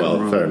and rock and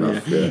roll. Fair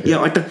enough.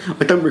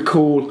 I don't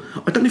recall.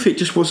 I don't know if it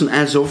just wasn't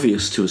as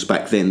obvious to us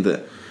back then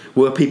that.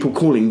 Were people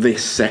calling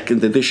this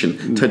second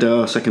edition?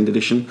 Ta-da, second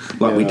edition.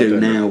 Like we do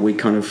now, we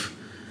say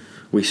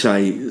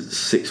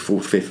 6th,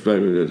 4th, 5th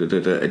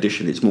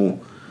edition. It's more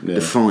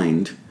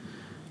defined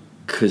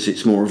because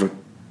it's more of a,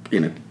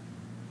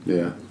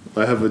 Yeah.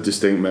 I have a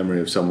distinct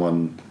memory of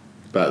someone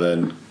back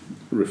then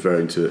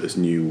referring to it as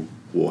new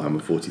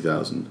Warhammer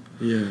 40,000.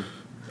 Yeah.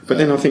 But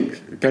then I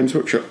think Games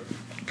Workshop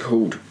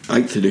called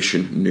 8th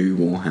edition New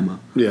Warhammer.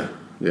 Yeah.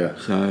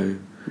 So,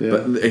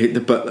 but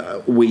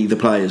we, the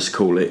players,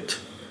 call it...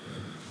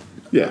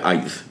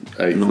 8th,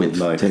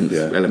 9th, 10th,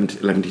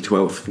 11th,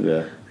 12th.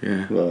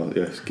 Yeah. Well,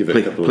 yes. Give it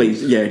a couple.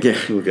 Please,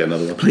 We'll get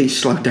another one. Please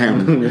slow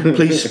down.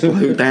 Please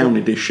slow down,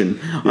 edition.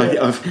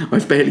 Yeah.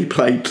 I've barely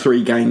played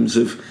 3 games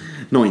of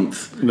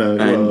 9th.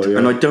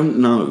 And I don't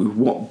know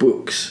what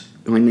books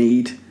I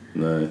need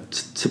to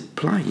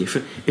play.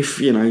 If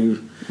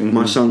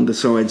my son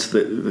decides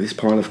that this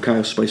pile of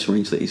Chaos Space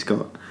Marines that he's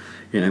got,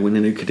 when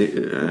the new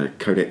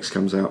Codex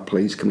comes out,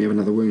 please, can we have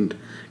another Wound?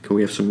 Can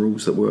we have some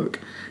rules that work?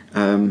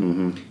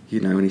 And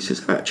he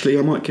says, actually,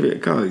 I might give it a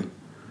go.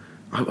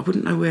 I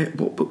wouldn't know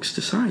what books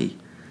to say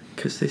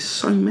because there's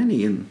so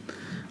many, and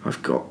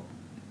I've got.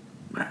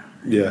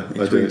 Yeah,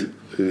 I do.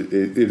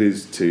 It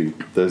is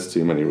there's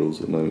too many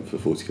rules at the moment for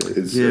 40k.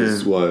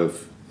 It's why at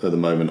the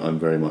moment I'm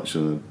very much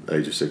on an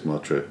Age of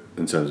Sigmar trip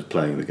in terms of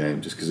playing the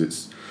game, just because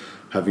it's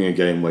having a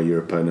game where your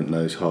opponent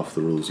knows half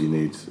the rules you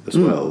need as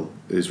well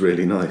is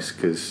really nice,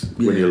 because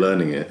when you're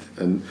learning it,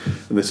 and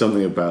there's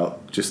something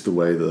about just the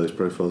way that those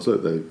profiles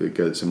look, it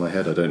gets in my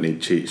head. I don't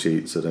need cheat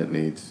sheets, I don't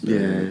need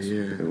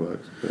it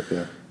works. But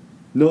yeah,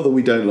 not that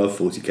we don't love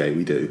 40k,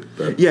 we do,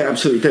 but yeah,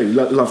 absolutely do.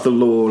 Love the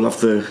lore,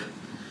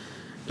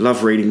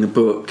 love reading the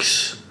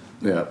books,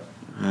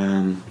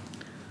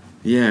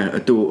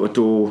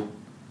 adore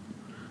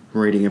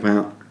reading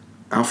about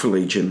Alpha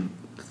Legion,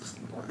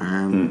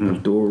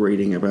 adore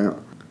reading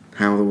about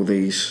how all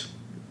these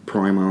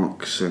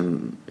Primarchs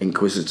and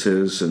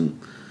Inquisitors and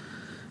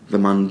the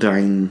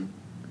mundane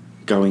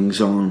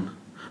goings on.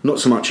 Not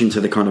so much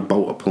into the kind of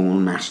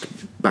bolt-upon mass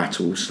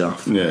battle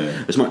stuff,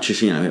 as much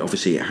as,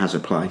 obviously it has a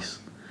place.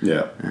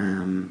 Yeah.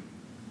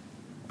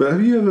 But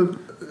have you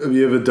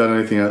ever done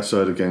anything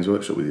outside of Games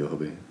Workshop with your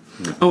hobby?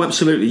 Yeah. Oh,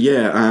 absolutely,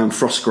 yeah.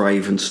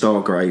 Frostgrave and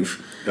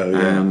Stargrave. Oh,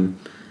 yeah.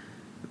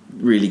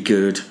 Really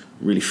good,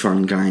 really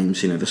fun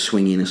games. The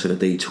swinginess of a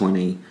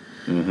D20.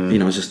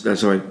 Mm-hmm.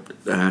 As I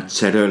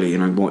said earlier,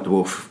 White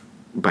Dwarf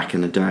back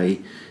in the day,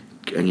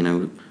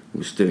 and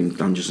was doing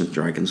Dungeons and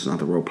Dragons and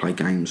other role play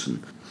games,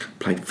 and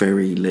played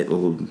very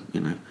little,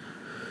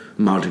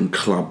 mud and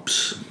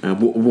clubs,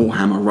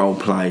 Warhammer role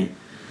play,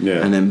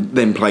 and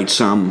then played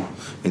some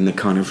in the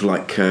kind of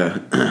like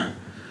the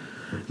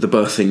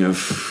birthing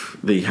of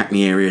the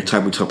Hackney area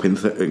tabletop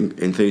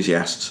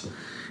enthusiasts.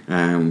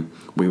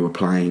 We were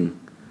playing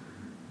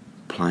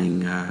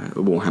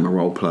Warhammer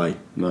role play.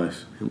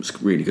 Nice. It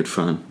was really good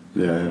fun.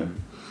 Yeah.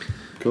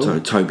 Cool. So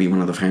Toby,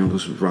 one of the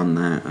founders, would run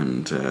that,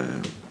 and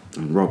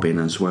Robin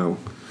as well.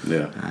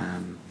 Yeah.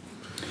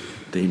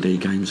 D&D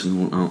games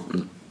and whatnot.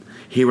 And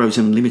Heroes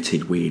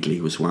Unlimited, weirdly,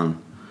 was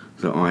one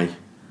that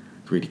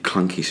really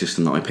clunky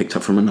system that I picked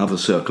up from another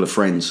circle of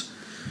friends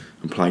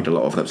and played a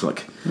lot of. That was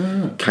like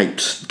caped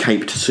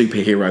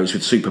superheroes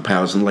with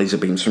superpowers and laser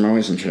beams from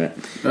eyes and shit.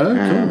 Oh,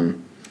 cool.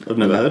 I've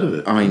never heard of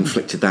it. I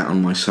inflicted that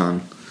on my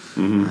son.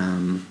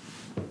 Mm-hmm.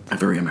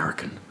 Very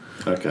American.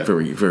 Okay.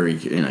 Very, very,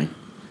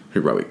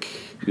 heroic.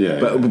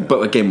 Yeah.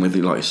 But again, with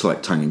like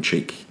slight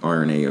tongue-in-cheek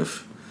irony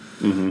of,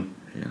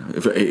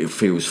 it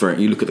feels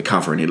very. You look at the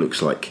cover and it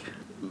looks like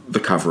the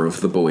cover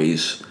of The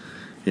Boys,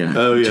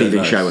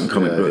 TV show and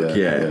comic book.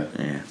 Yeah.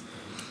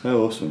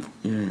 Oh, awesome.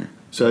 Yeah.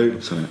 So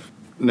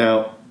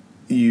now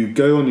you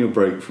go on your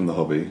break from the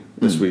hobby,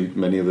 as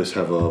many of us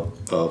have our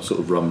sort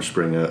of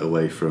Rumspringer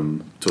away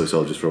from toy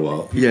soldiers for a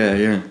while.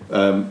 Yeah.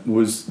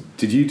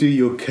 Did you do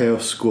your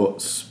chaos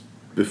squats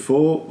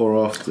before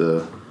or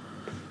after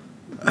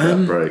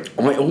that break?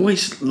 I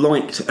always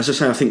liked, as I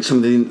say, I think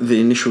some of the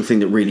initial thing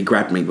that really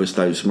grabbed me was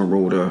those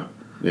Marauder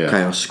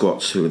chaos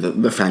squats, who are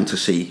the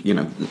fantasy,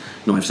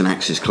 knives and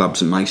axes,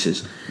 clubs and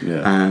maces.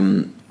 Yeah.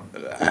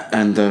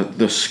 And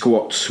the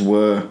squats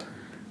were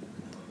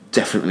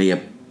definitely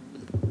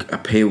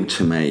appealed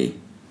to me.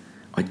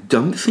 I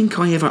don't think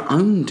I ever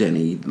owned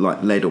any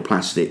like lead or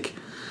plastic,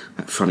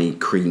 that funny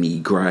creamy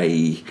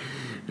grey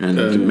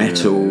and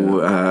metal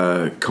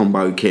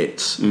combo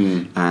kits.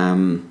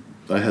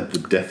 I had the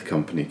Death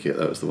Company kit.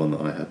 That was the one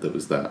that I had. That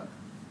was that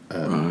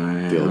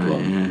the old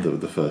one,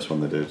 the first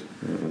one they did.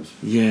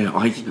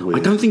 I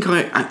don't think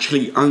I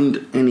actually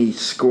owned any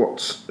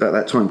squats at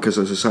that time, because,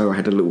 as I say, I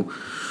had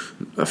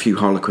a few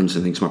Harlequins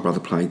and things. My brother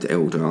played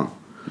Eldar,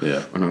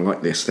 and I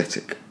liked the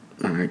aesthetic.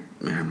 And I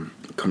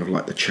kind of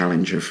like the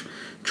challenge of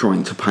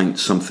trying to paint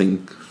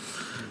something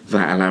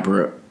that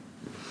elaborate,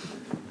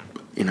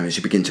 as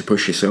you begin to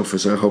push yourself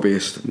as a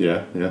hobbyist.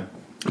 Yeah.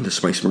 And the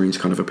Space Marines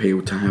kind of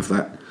appealed to have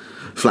that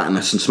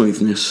flatness and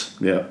smoothness.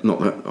 Yeah. Not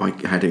that I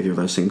had either of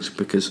those things,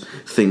 because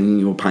thinning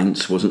your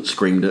paints wasn't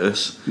screamed at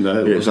us.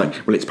 No, it was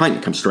like, well, it's paint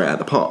that comes straight out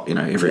the pot.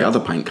 Every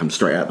other paint comes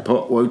straight out the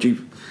pot. Why would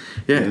you?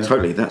 Yeah,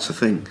 totally. That's the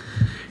thing.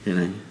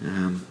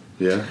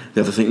 The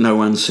other thing no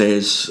one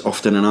says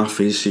often enough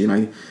is,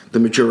 the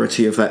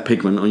majority of that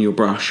pigment on your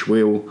brush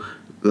will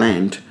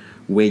land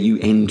where you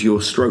end your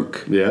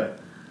stroke. Yeah.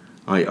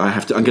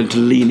 I'm going to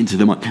lean into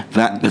the mic.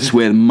 That's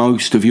where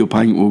most of your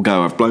paint will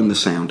go. I've blown the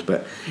sound,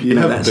 but you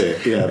have a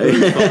bit. Yeah,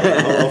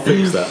 I'll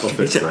fix that.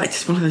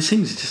 It's one of those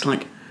things. It's just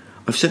like,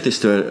 I've said this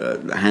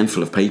to a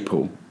handful of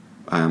people,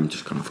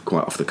 just kind of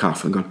quite off the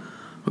cuff, and gone,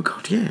 oh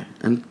God, yeah.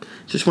 And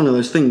it's just one of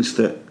those things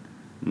that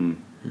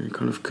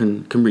kind of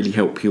can really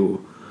help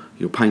your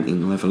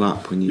painting level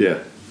up when you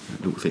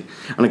little thing.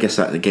 And I guess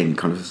that again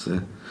kind of is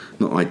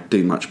not I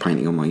do much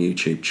painting on my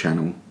YouTube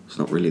channel. It's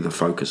not really the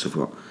focus of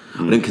what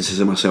I don't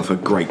consider myself a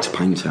great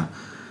painter.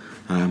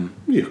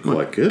 You're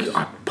quite good.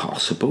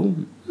 Passable.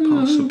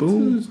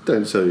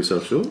 Don't sell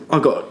yourself short.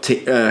 I've got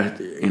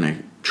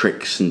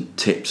tricks and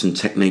tips and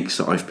techniques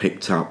that I've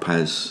picked up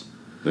as.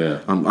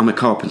 Yeah. I'm a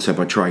carpenter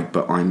by trade,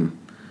 but I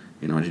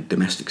did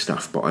domestic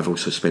stuff. But I've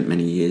also spent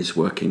many years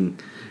working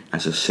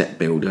as a set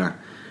builder,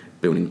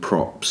 building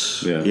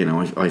props. Yeah.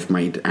 I've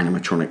made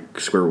animatronic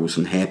squirrels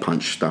and hair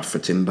punch stuff for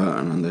Tim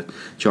Burton and the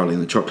Charlie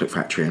and the Chocolate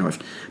Factory, and I've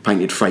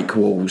painted fake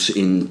walls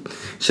in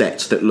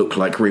sets that look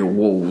like real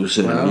walls,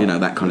 and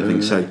that kind of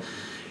thing. So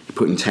you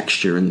put in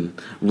texture and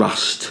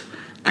rust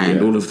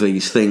and all of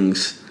these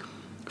things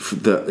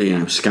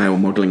scale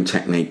modelling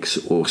techniques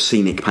or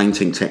scenic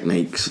painting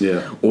techniques,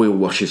 oil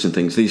washes and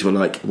things. These were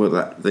like, why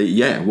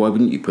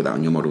wouldn't you put that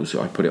on your models?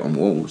 I put it on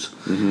walls.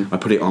 I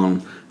put it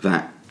on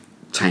that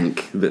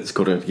tank that's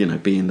got to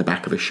be in the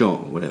back of a shot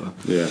or whatever.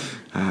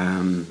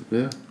 Nice,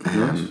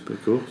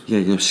 of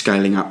course.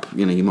 Scaling up,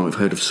 you might have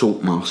heard of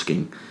salt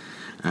masking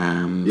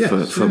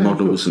for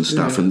models and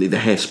stuff, and the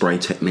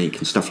hairspray technique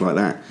and stuff like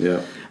that.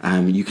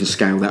 You can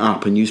scale that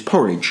up and use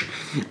porridge.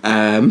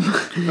 I've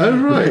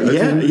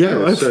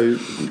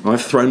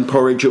thrown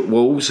porridge at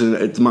walls,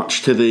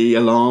 much to the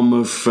alarm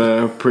of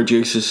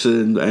producers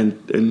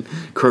and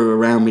crew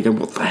around me going,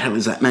 what the hell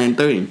is that man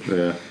doing?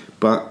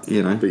 But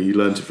you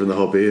learned it from the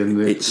hobby,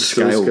 and it's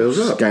scale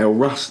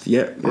rust.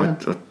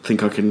 I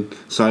think I can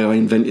say I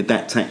invented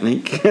that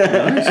technique.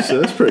 Nice,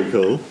 that's pretty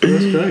cool.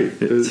 That's great.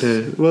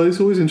 It's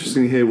always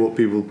interesting to hear what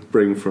people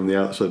bring from the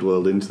outside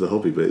world into the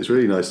hobby, but it's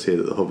really nice to hear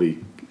that the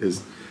hobby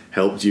has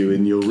helped you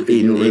in your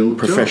real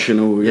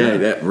professional job.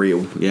 That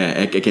real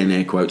again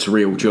air quotes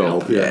real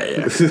job.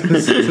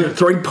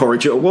 Throwing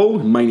porridge at a wall,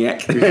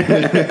 maniac.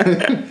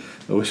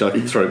 I wish I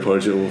could throw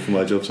porridge at all for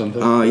my job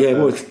sometimes.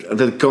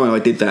 The guy I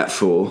did that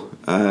for,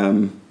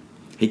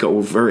 he got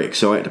all very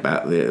excited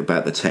about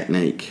the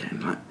technique.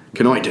 And like,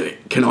 can I do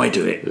it? Can I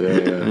do it?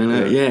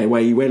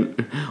 Away he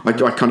went. I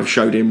kind of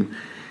showed him,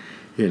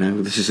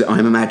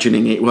 I'm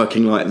imagining it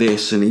working like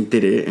this, and he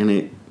did it, and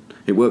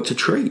it worked a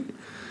treat.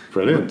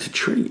 Brilliant. It worked a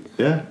treat.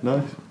 Yeah,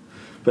 nice.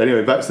 But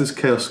anyway, back to this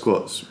Chaos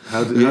Squats.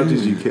 How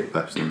did you kit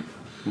bash them?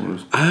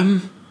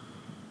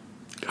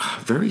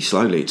 Very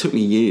slowly. It took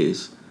me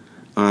years.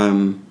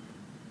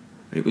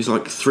 It was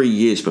like 3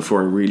 years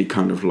before I really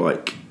kind of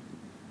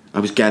I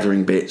was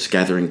gathering bits,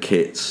 gathering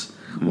kits.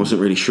 I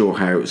wasn't really sure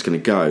how it was going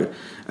to go.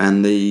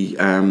 And the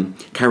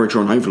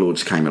Caradron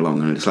Overlords came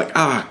along, and it's like,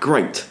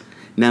 great.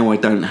 Now I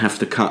don't have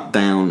to cut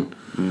down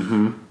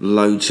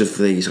loads of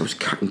these. I was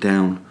cutting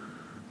down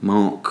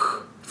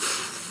Mark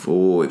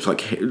 4. It was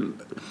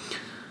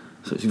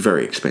so it's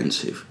very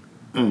expensive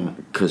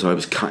because I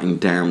was cutting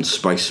down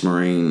Space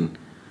Marine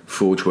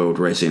Forge World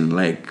resin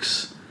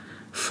legs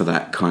for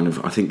that kind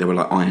of, I think they were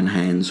like Iron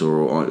Hands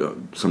or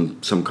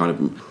some kind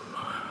of,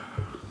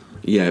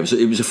 it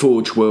was a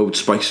Forge World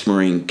Space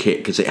Marine kit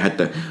because it had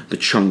the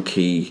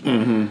chunky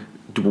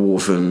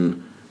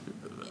dwarven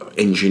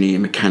engineer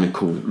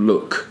mechanical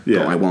look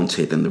that I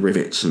wanted, and the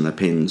rivets and the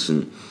pins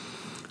and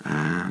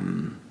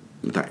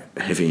that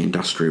heavy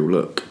industrial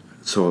look.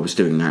 So I was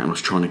doing that, and I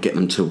was trying to get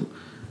them to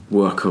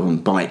work on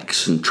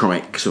bikes and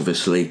trikes.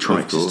 Obviously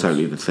trikes is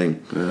totally the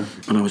thing,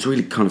 and I was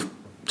really kind of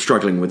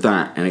struggling with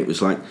that, and it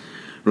was like,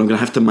 well, I'm going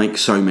to have to make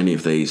so many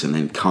of these and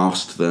then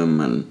cast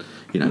them and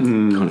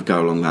kind of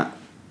go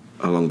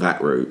along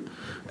that route.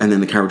 And then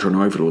the Caradron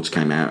Overlords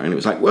came out, and it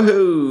was like,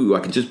 woohoo! I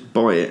can just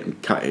buy it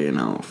and cut it in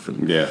half.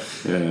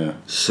 And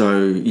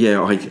so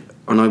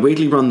I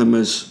weirdly run them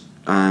as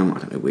I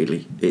don't know,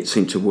 weirdly, it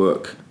seemed to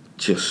work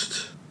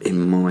just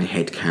in my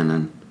head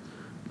canon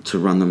to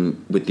run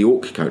them with the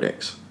Orc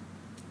Codex.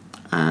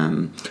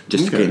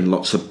 Again,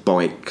 lots of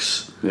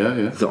bikes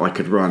that I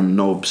could run,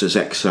 knobs as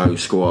exo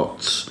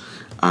squats.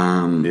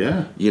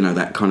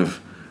 That kind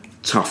of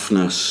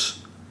toughness.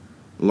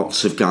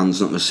 Lots of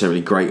guns, not necessarily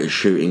great at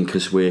shooting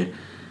because we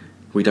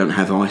don't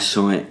have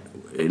eyesight.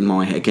 In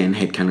my head canon,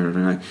 I don't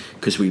know,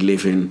 because we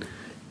live in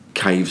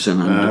caves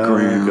and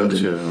underground.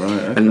 Gotcha.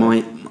 Right. Okay. And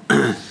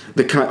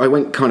I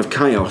went kind of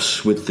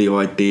chaos with the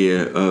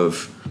idea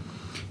of,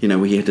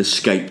 we had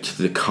escaped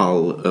the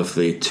cull of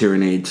the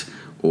Tyrannid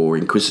or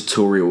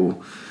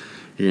Inquisitorial,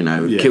 kill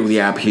the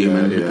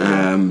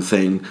abhuman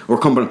thing. Or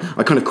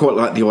I kind of quite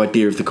like the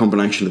idea of the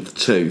combination of the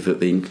two, that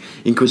the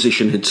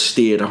Inquisition had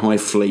steered a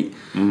hive fleet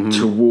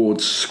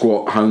towards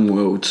squat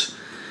homeworlds.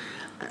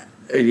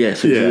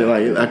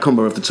 A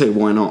combo of the two,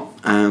 why not?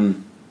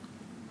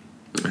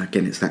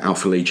 Again, it's that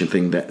Alpha Legion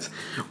thing that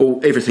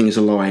everything is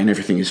a lie and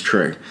everything is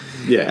true.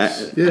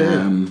 Yes.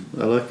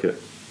 I like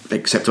it.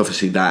 Except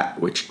obviously that,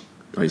 which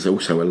is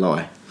also a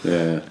lie.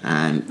 Yeah.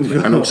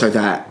 And also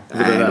that.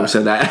 And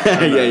also that.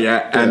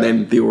 And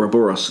then the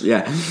Ouroboros. So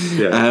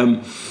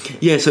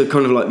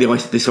kind of like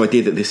this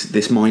idea that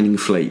this mining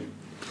fleet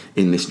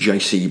in this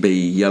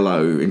JCB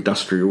yellow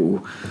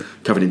industrial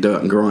covered in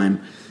dirt and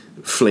grime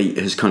fleet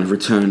has kind of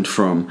returned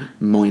from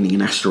mining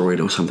an asteroid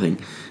or something.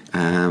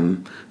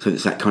 So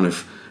it's that kind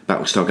of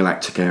Battlestar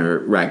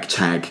Galactica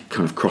ragtag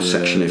kind of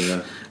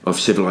cross-section of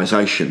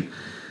civilization.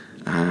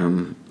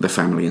 The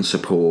family and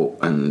support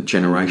and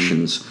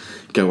generations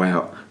go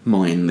out,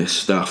 mine this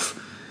stuff.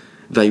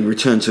 They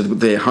return to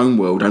their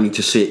homeworld only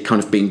to see it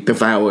kind of being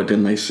devoured,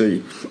 and they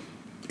see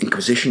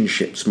Inquisition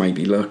ships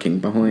maybe lurking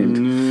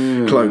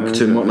behind,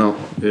 cloaked and whatnot.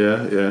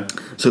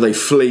 So they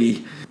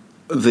flee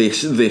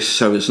this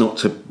so as not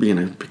to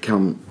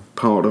become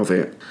part of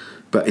it,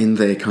 but in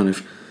their kind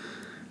of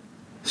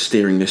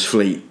steering this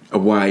fleet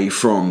away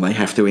from, they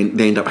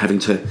end up having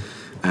to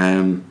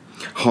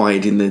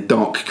hide in the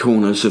dark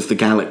corners of the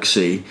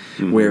galaxy,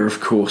 where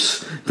of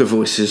course the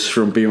voices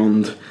from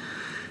beyond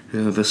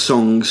the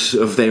songs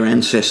of their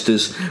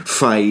ancestors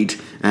fade,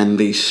 and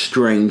these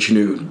strange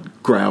new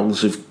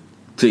growls of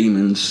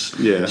demons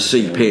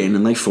seep in,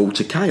 and they fall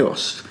to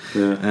chaos.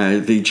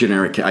 The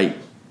generic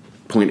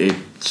 8-pointed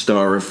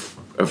star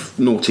of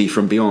naughty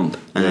from beyond,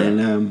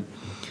 and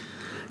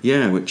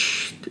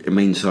which it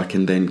means I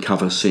can then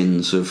cover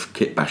sins of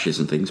kit bashes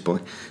and things by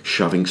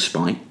shoving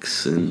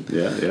spikes and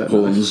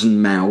horns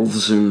and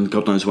mouths and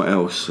God knows what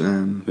else.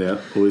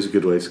 Always a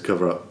good way to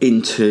cover up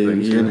into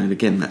things, and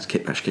again that's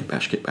kit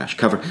bash.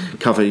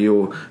 Cover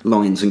your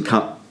lines and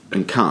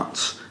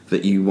cuts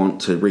that you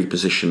want to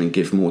reposition and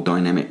give more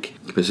dynamic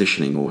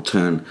positioning, or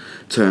turn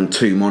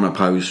 2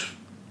 monopose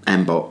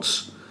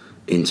ambots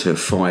into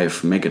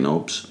 5 mega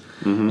knobs.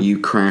 You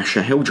crash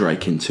a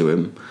Helldrake into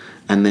them,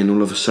 and then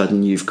all of a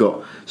sudden you've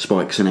got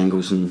spikes and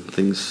angles and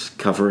things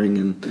covering,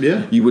 and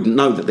you wouldn't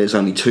know that there's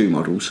only 2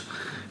 models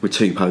with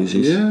 2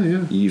 poses.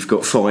 You've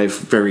got 5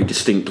 very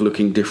distinct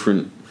looking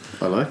different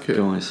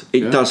guys.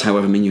 It does,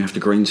 however, mean you have to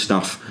green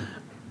stuff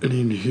an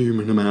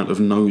inhuman amount of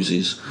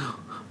noses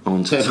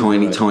onto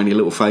tiny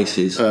little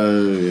faces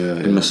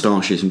and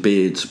moustaches and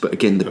beards, but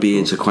again the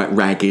beards are quite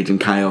ragged and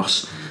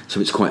chaos,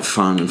 so it's quite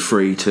fun and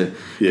free to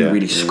be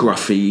really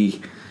scruffy.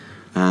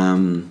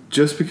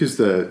 Just because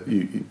they're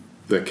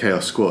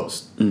chaos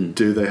squats,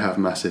 do they have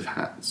massive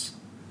hats?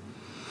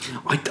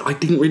 I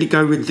didn't really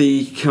go with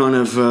the kind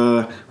of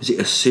was it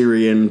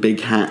Assyrian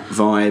big hat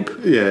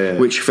vibe,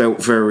 which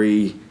felt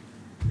very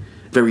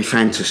very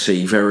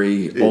fantasy,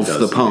 very of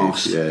the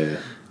past.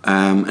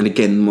 And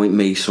again,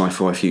 me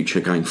sci-fi future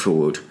going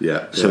forward.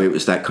 So it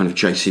was that kind of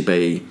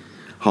JCB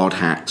hard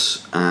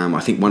hats.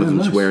 I think one of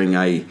them's wearing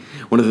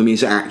one of them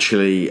is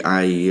actually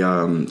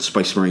a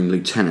Space Marine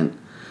lieutenant,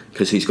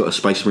 because he's got a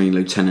Space Marine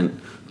lieutenant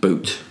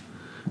boot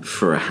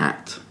for a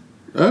hat.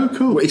 Oh,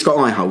 cool. Well, it's got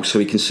eye holes so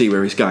he can see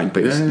where he's going,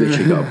 but he's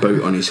literally got a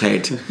boot on his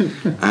head.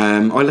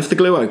 I left the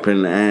glue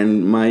open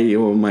and may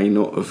or may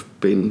not have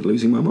been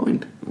losing my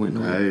mind. We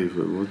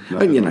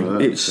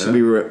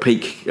were at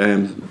peak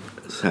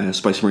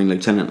Space Marine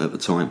lieutenant at the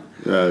time.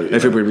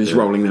 Everybody was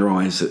rolling their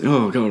eyes at,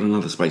 oh god,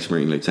 another Space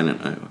Marine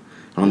lieutenant. And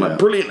I'm like,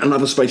 brilliant,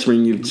 another Space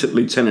Marine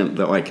lieutenant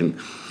that I can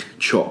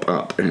chop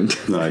up and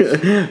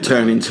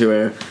turn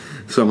into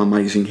some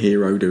amazing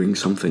hero doing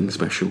something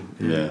special.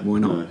 Why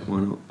not? Why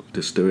not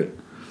just do it?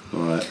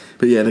 All right.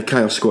 But the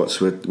chaos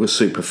squats were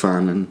super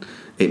fun, and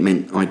it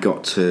meant I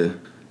got to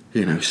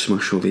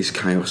smush all these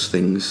chaos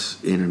things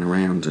in and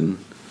around and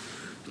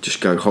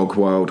just go hog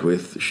wild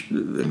with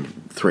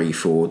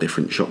 3-4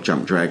 different shock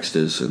jump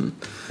dragsters, and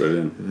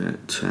brilliant.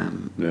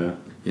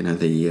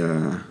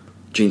 The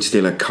Gene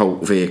Stealer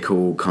cult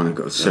vehicle kind of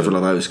got several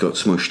of those got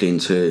smushed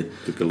into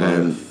the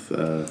Goliath.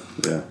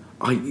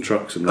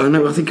 Trucks and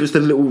no, I think it was the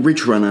little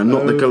Ridge Runner,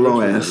 not the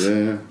Goliath.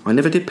 I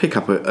never did pick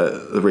up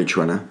a Ridge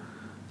Runner.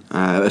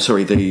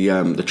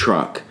 The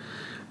truck,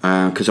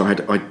 because I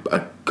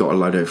got a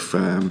load of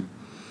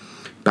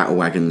battle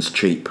wagons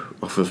cheap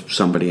off of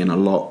somebody in a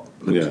lot,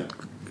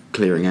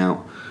 clearing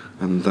out,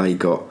 and they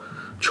got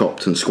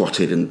chopped and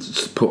squatted and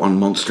put on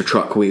monster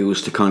truck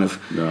wheels to kind of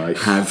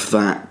have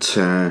that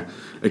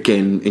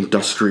again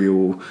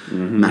industrial,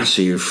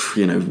 massive,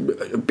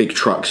 big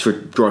trucks for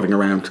driving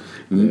around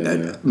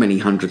many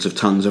hundreds of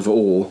tons of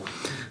ore.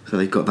 So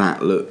they've got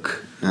that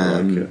look.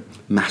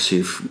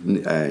 Massive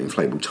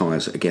inflatable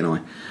tyres that again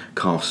I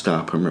cast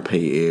up and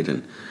repeated,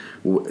 and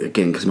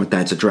again because my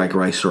dad's a drag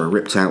racer, I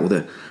ripped out all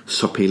the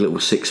soppy little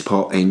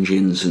 6-pot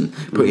engines and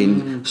put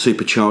in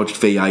supercharged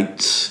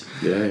V8s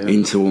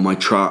into all my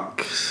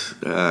trucks.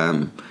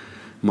 My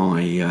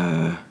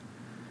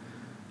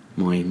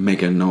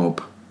Mega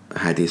Knob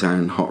had his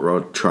own hot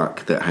rod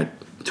truck that had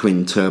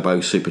twin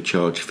turbo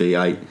supercharged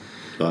V8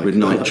 with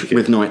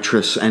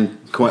nitrous and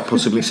quite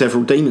possibly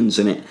several demons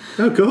in it.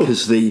 Oh, cool!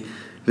 Because the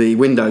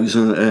windows,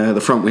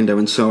 the front window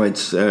and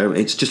sides,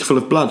 it's just full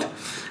of blood.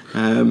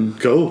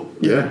 Cool.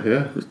 Yeah.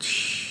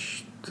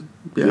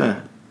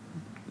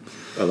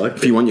 I like it.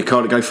 If you want your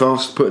car to go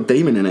fast, put a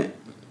demon in it.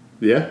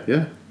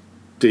 Yeah.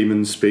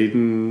 Demon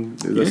speeding,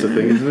 that's a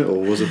thing, isn't it? Or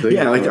was a thing?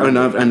 Yeah,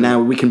 and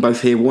now we can both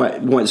hear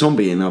White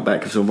Zombie in our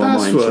back of our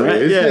minds, what right?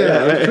 It is.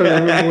 I was trying to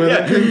remember where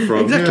that came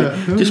from. Exactly.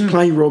 Yeah. Just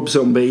play Rob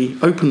Zombie,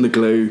 open the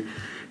glue,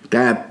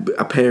 dab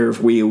a pair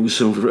of wheels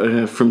from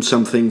a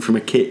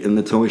kit in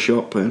the toy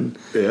shop, and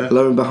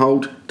lo and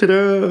behold,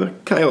 ta-da,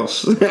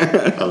 chaos.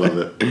 I love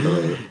it.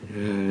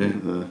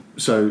 Yeah.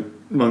 So,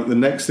 Monk, the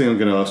next thing I'm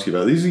going to ask you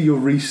about, these are your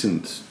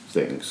recent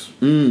things.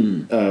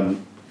 You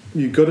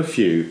got a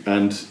few,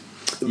 and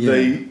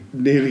they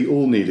nearly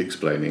all need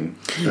explaining.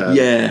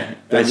 They're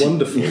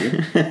wonderful,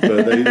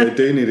 but they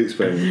do need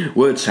explaining.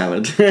 Word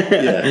salad.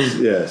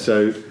 Yeah.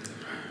 So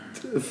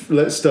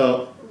let's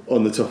start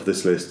on the top of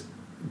this list.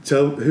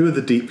 Who are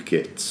the deep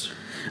kits?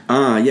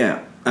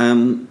 You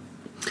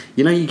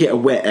get a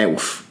wet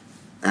elf,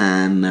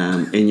 and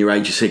in your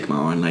Age of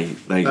Sigmar, and they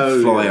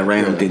fly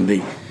around in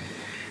the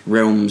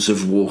realms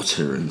of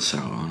water and so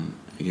on.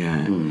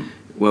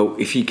 Well,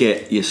 if you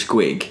get your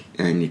squig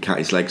and you cut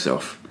his legs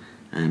off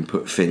and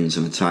put fins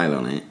and a tail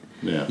on it,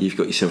 you've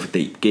got yourself a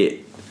deep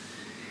git.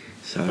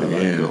 So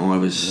I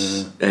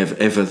was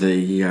ever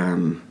the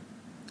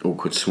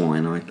awkward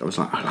swine. I was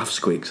like, I love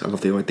squigs. I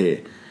love the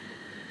idea.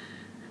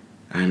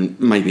 And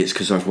maybe it's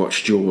because I've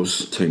watched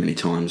Jaws too many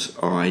times.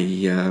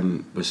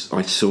 I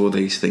saw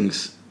these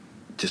things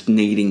just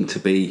needing to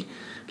be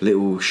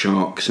little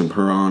sharks and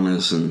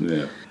piranhas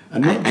and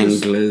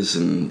anglers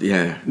and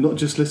not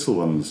just little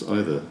ones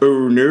either.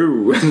 Oh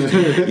no!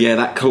 Yeah,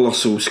 that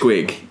colossal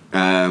squig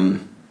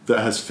that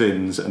has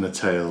fins and a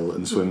tail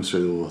and swims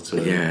through the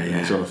water. Yeah.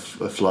 It's on a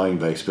flying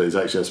base, but it's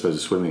actually, I suppose, a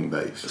swimming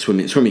base.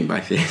 Swimming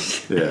base,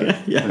 yes.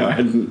 Yeah.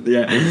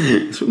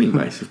 Swimming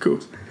base, of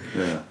course.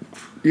 Yeah.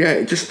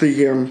 Yeah, just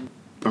the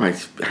I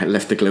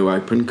left the glue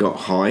open, got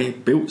high,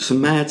 built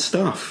some mad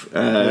stuff.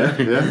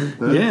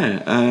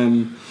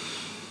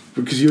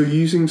 Because you're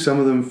using some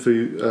of them for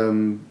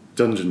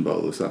Dungeon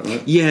Bowl, is that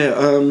right? Yeah,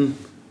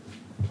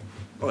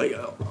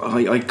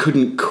 I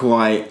couldn't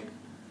quite.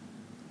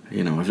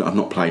 I've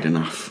not played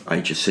enough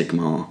Age of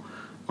Sigmar.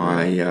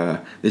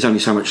 There's only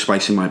so much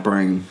space in my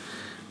brain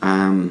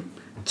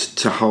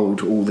to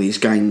hold all these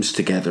games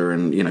together,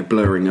 and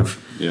blurring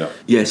of.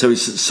 Yeah. So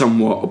it's a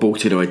somewhat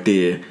aborted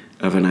idea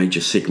of an Age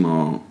of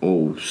Sigmar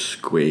all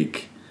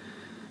squig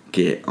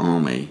git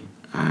army.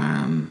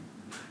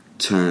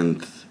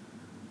 Turned.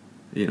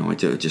 I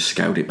just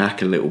scaled it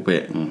back a little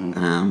bit.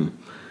 Mm-hmm.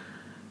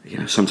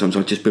 Sometimes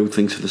I just build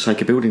things for the sake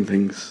of building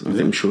things.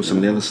 I'm sure some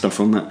of the other stuff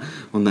on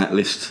that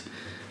list.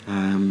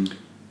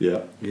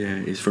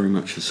 Is very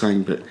much the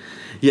same. But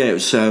it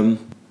was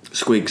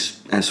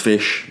squigs as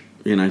fish.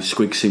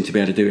 Squigs seem to be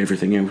able to do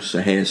everything else.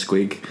 A hair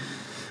squig,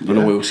 an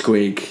oil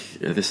squig,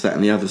 this, that,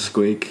 and the other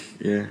squig.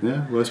 Yeah.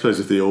 Yeah. Well, I suppose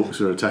if the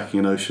orcs are attacking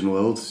an ocean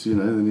world,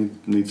 they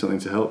need something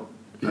to help.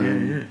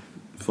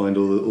 Find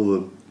all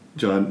the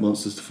giant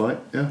monsters to fight.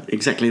 Yeah.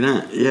 Exactly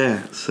that.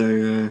 Yeah.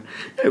 So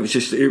it was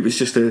just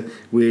a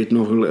weird,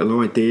 novel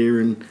little idea,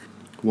 and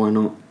why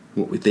not?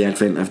 What with the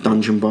advent of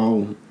Dungeon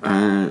Bowl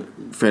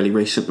fairly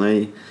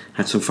recently,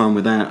 had some fun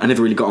with that. I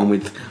never really got on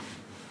with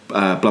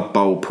Blood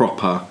Bowl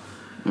proper,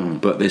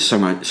 but there's so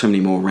many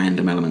more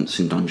random elements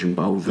in Dungeon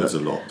Bowl. There's a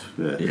lot.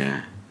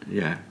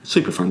 Yeah.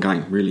 Super fun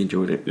game. Really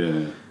enjoyed it.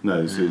 Yeah.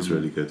 No, it's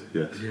really good.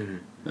 Yes.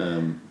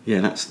 Yeah.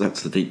 That's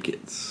the Deep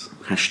Gits.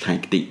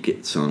 # Deep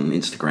Gits on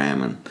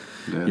Instagram, and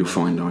you'll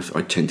find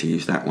I tend to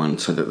use that one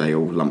so that they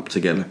all lump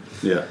together.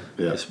 Yeah.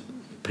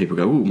 People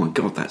go, oh my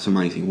god, that's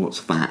amazing.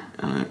 What's that?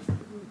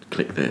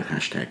 Click the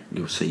hashtag,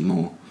 you'll see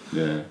more.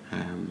 Yeah.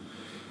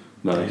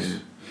 Nice.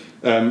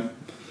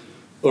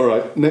 All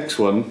right, next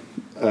one.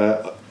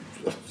 I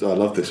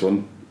love this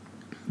one.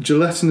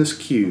 Gelatinous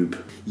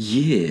Cube.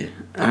 Yeah.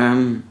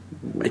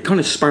 It kind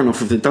of spun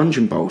off of the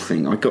Dungeon Bowl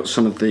thing. I got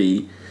some of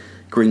the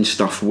Green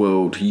Stuff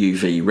World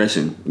UV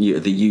resin. The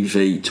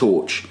UV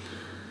torch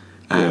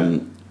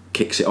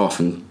kicks it off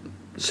and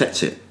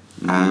sets it.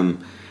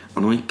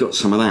 And I got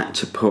some of that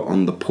to put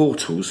on the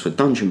portals for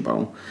Dungeon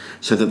Bowl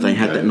so that they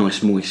had that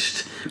nice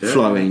moist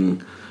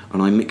flowing,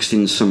 and I mixed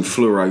in some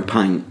fluoro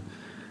paint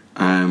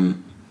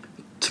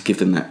to give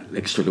them that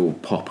extra little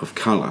pop of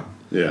colour.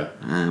 Yeah.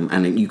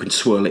 And then you can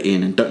swirl it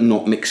in and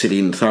not mix it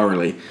in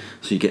thoroughly,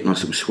 so you get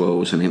nice little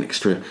swirls and an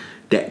extra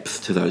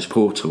depth to those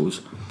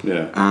portals.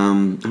 Yeah.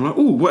 I'm like,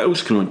 what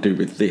else can I do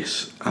with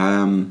this?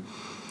 And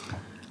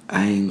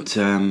I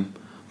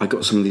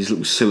got some of these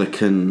little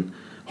silicone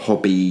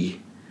hobby.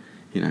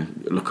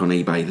 Look on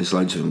eBay, there's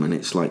loads of them, and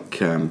it's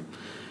like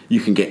you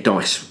can get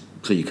dice,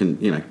 so you can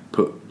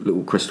put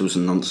little crystals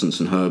and nonsense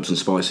and herbs and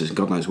spices and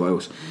God knows what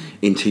else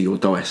into your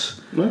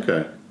dice.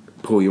 Okay.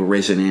 Pour your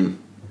resin in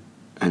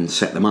and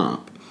set them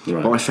up.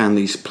 Right. But I found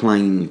these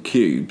plain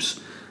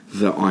cubes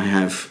that I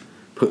have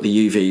put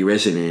the UV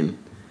resin in,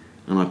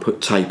 and I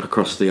put tape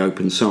across the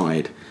open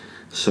side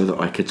so that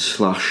I could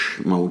slush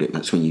mould it.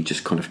 That's when you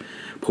just kind of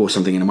pour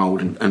something in a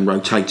mould and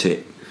rotate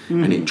it,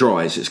 and it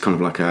dries. It's kind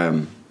of like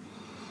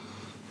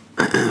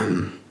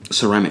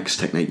ceramics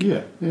technique.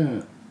 Yeah.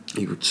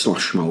 You would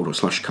slush mould or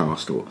slush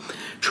cast, or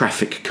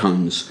traffic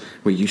cones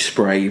where you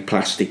spray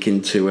plastic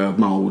into a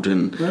mould,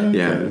 and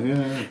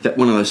that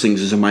one of those things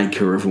is a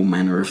maker of all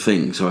manner of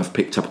things. So I've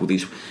picked up all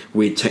these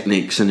weird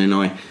techniques, and then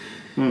I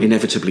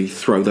inevitably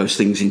throw those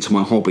things into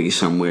my hobby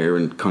somewhere,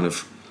 and kind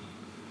of,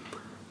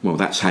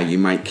 that's how you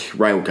make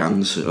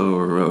railguns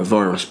or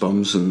virus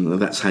bombs,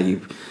 and that's how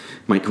you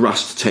make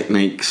rust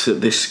techniques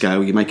at this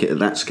scale. You make it at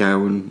that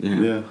scale,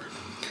 and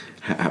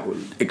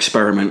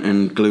experiment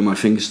and glue my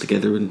fingers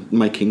together and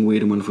making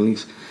weird and wonderful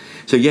things.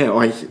 So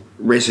I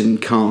resin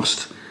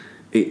cast.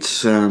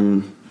 It's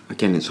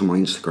again, it's on my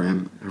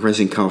Instagram. I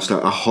resin cast a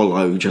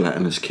hollow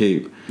gelatinous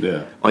cube.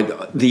 Yeah.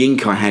 The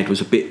ink I had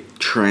was a bit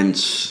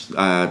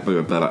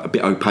a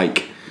bit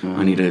opaque.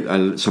 I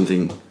needed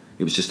something.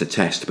 It was just a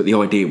test, but the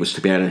idea was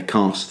to be able to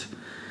cast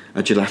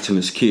a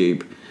gelatinous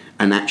cube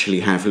and actually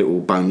have little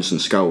bones and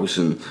skulls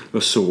and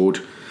a sword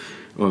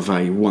of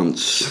a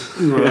once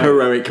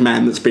heroic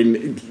man that's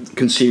been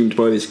consumed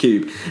by this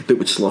cube that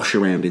would slosh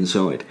around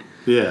inside.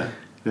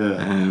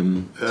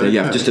 I'm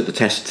just at the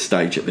test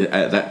stage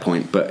at that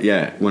point. But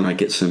when I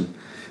get some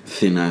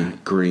thinner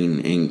green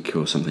ink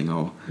or something.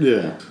 Or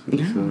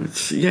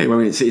it's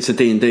a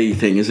D&D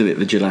thing, isn't it?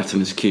 The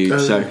gelatinous cube.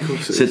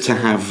 To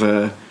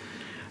have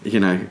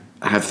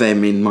have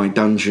them in my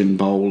dungeon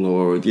bowl,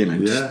 or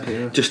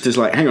just as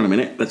like, hang on a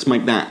minute, let's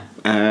make that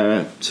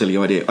silly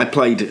idea. I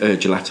played a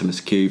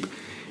gelatinous cube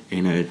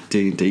in a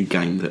D&D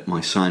game that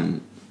my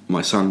son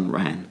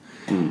ran,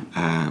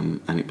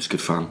 and it was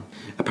good fun.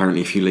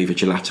 Apparently, if you leave a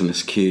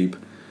gelatinous cube,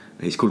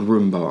 it's called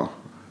Roombar.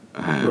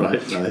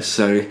 Nice.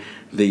 So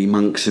the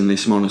monks in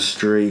this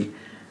monastery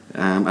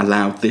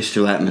allowed this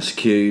gelatinous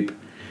cube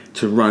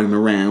to roam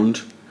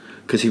around,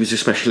 because he was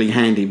especially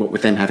handy, what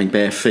with them having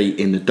bare feet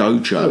in the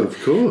dojo. Oh,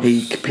 of course.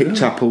 He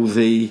picked up all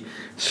the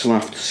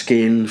sloughed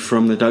skin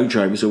from the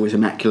dojo. It was always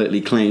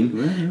immaculately clean.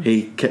 Yeah.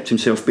 He kept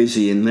himself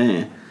busy in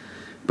there.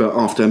 But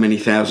after many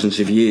thousands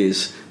of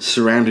years,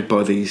 surrounded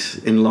by these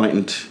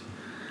enlightened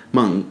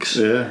monks,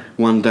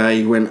 one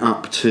day went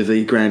up to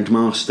the Grand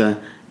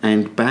Master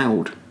and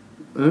bowed.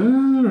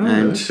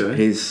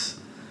 His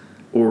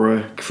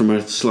aura from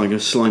a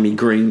slimy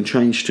green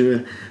changed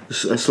to a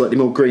slightly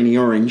more greeny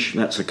orange.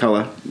 That's the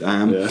colour.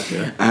 At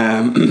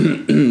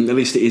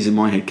least it is in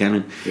my head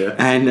canon.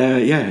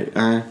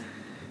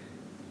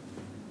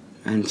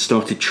 And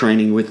started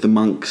training with the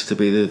monks to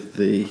be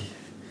the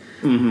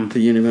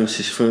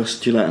universe's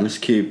first gelatinous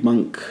cube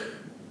monk.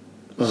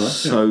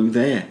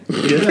 There.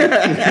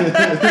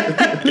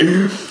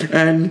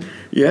 And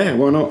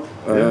why not?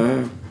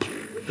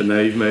 And now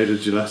you've made a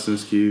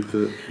gelatinous cube.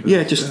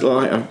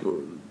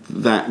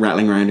 That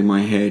rattling around in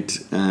my head,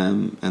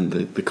 and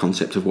the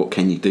concept of what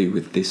can you do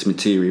with this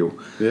material?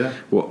 Yeah.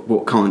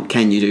 What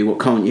can you do? What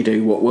can't you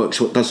do? What works?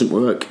 What doesn't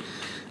work?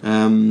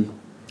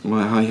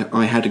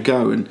 I had a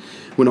go, and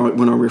when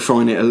I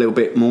refine it a little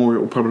bit more, it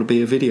will probably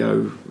be a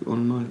video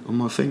on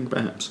my thing,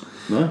 perhaps.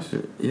 Nice.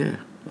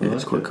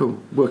 It's quite cool.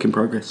 Work in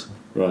progress.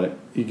 Right.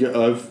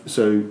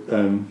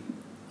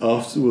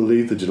 After we'll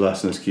leave the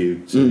gelatinous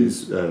cube to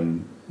these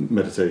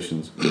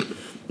meditations.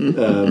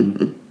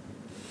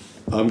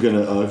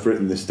 I've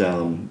written this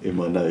down in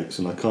my notes,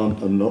 and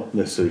I'm not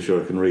necessarily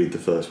sure I can read the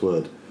first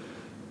word.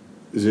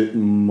 Is it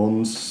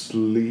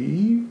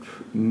Monsleeb?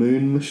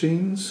 Moon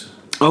machines?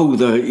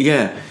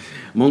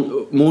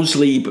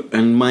 Morsleeb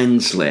and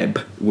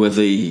Mansleb were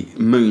the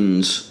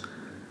moons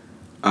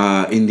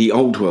in the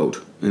old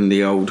world, in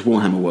the old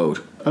Warhammer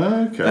world.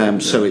 Okay.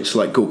 So it's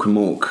like Gork and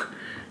Mork,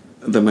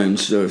 the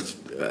moons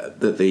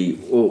that the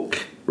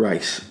orc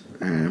race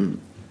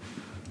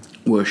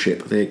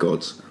worship their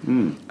gods.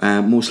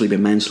 Morsleb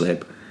and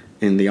Mansleb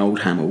in the old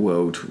Hammer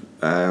world,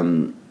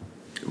 or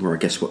I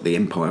guess what the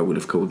Empire would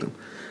have called them.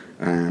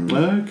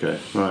 Okay,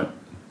 right.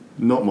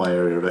 Not my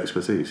area of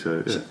expertise,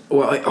 so yeah.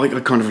 Well, I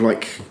kind of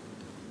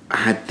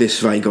had this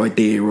vague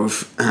idea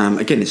of,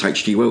 again, it's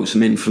H.G. Wells,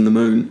 Men from the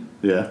Moon.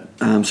 Yeah.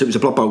 So it was a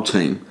Blood Bowl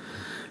team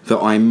that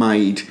I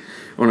made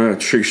on a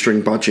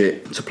shoestring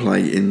budget to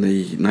play in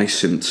the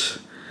nascent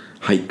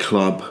Hate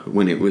Club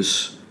when it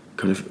was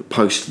kind of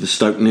post the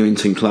Stoke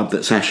Newington club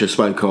that Sasha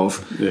spoke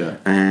of. Yeah.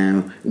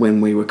 When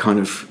we were kind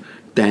of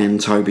Dan,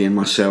 Toby and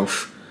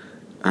myself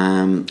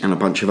and a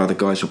bunch of other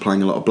guys were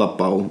playing a lot of Blood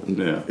Bowl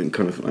and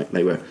kind of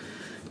they were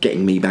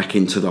getting me back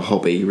into the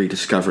hobby,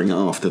 rediscovering it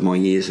after my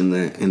years in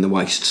the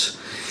wastes.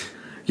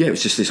 It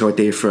was just this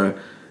idea for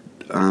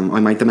I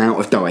made them out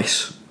of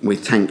dice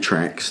with tank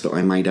tracks that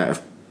I made out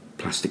of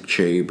plastic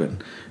tube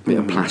and a bit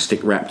of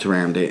plastic wrapped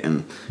around it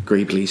and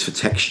greeblies for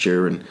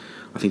texture, and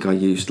I think I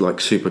used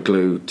super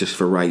glue just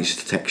for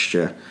raised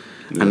texture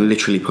and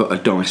literally put a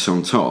dice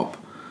on top,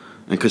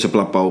 and because a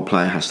Blood Bowl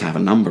player has to have a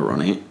number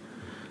on it,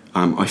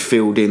 I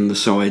filled in the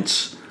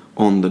sides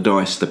on the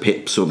dice, the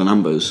pips or the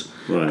numbers,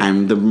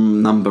 and the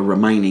number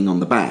remaining on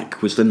the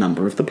back was the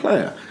number of the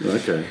player.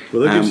 Okay.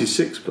 Well, that gives you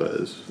 6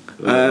 players.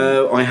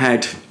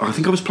 I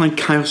think I was playing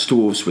Chaos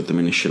Dwarves with them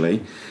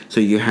initially, so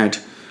you had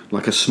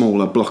a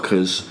smaller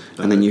blockers,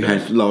 and then you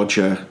had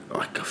larger,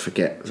 I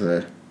forget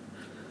the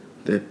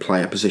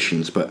player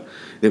positions, but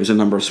there was a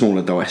number of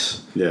smaller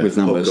dice with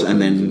numbers,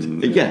 and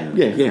then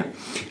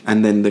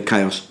and then the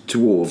Chaos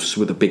Dwarves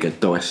with a bigger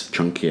dice,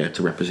 chunkier,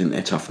 to represent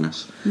their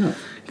toughness.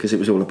 Because it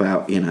was all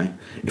about,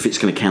 if it's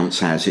going to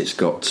count as, it's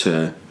got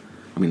to.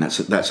 I mean, that's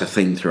a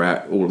theme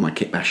throughout all of my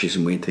kit bashes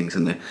and weird things,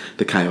 and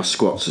the Chaos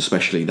Squats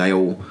especially. They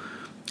all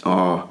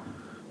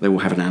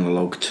have an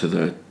analogue to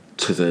they're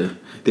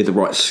the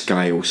right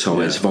scale,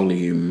 size,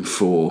 volume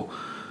for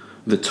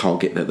the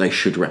target that they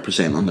should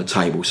represent on the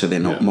table, so they're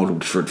not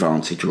modelled for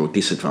advantage or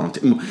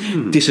disadvantage.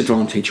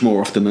 Disadvantage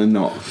more often than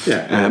not.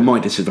 My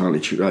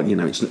disadvantage,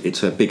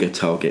 it's a bigger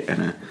target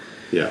and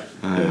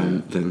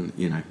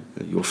then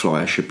your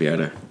flyer should be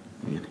able to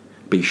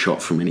be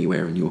shot from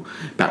anywhere, and your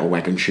battle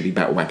wagon should be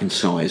battle wagon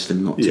sized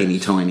and not teeny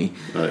tiny.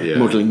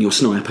 Modelling your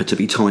sniper to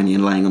be tiny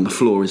and laying on the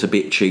floor is a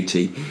bit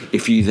cheaty.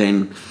 If you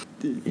then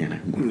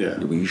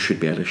you should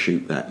be able to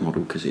shoot that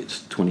model because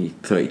it's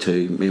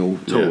 32 mil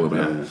tall.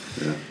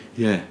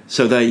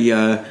 So they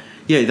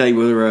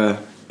were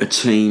a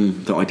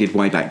team that I did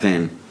way back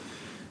then.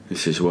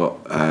 This is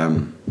what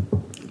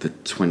the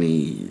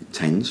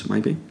 2010s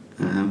maybe,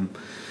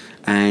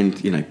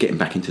 And, getting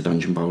back into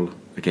Dungeon Bowl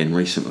again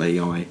recently,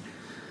 I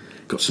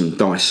got some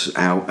dice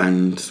out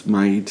and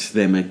made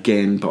them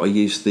again, but I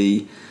used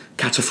the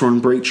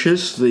Cataphron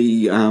breaches,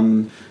 the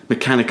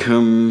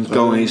Mechanicum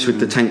guys with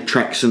the tank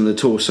tracks and the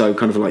torso,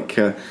 kind of like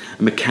a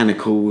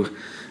mechanical,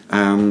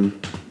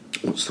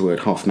 what's the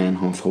word, half man,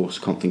 half horse,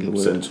 can't think of the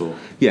word. Centaur.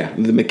 Yeah,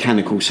 the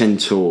mechanical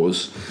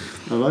centaurs.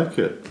 I like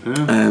it,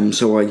 yeah.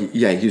 So I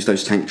used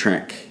those tank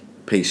track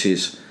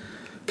pieces,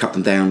 cut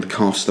them down,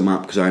 cast them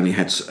up, because I only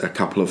had a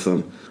couple of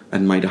them,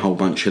 and made a whole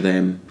bunch of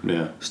them.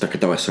 Yeah. Stuck a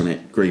dice on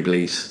it,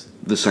 Greeblies,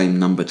 the same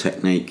number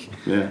technique,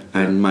 yeah.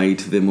 And made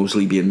the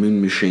Mausolean Moon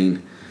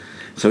Machine.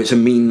 So it's a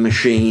mean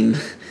machine.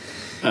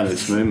 And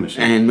it's Moon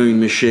Machine. And Moon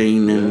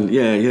Machine, and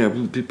yeah.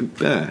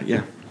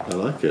 I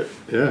like it,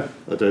 yeah.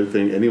 I don't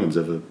think anyone's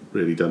ever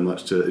really done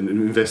much to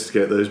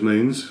investigate those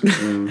moons.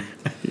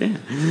 Yeah.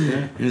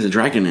 There's a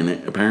dragon in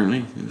it,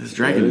 apparently. There's a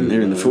dragon in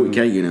there in the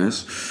 40k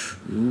universe.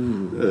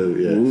 Ooh. Oh,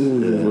 yes.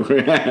 Ooh.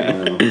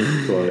 Yeah.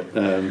 Quite.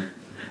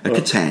 A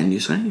Catan, you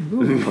say?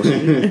 Ooh,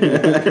 possibly.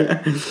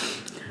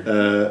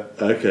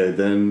 Okay,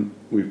 then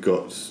we've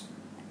got...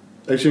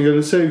 Actually, I'm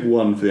going to save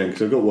one for the end,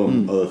 because I've got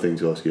one other thing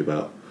to ask you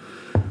about,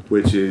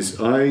 which is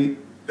I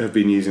have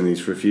been using these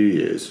for a few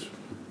years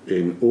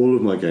in all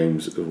of my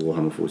games of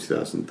Warhammer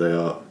 40,000. They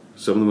are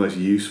some of the most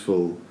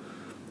useful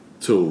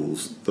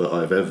tools that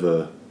I've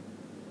ever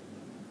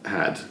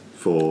had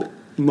for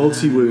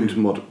multi-wound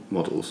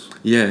models.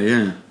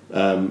 Yeah.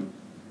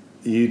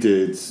 You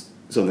did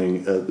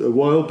something a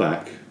while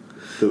back.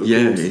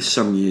 It's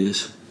some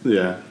years.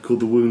 Yeah,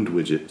 called the Wound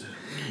Widget.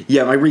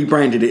 Yeah, I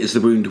rebranded it as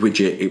the Wound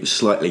Widget. It was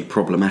slightly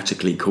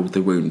problematically called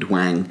the Wound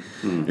Wang.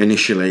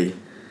 Initially,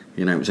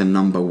 it was a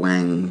number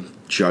Wang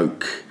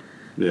joke.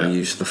 Yeah. I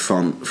used the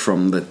font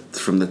from the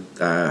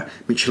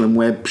Mitchell and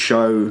Webb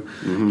show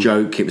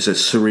joke. It was a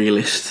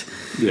surrealist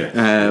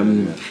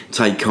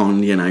take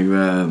on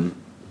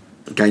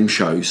game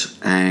shows,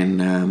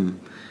 and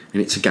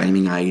it's a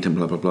gaming aid and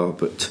blah blah blah.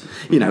 But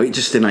it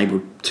just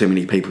enabled too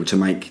many people to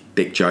make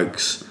dick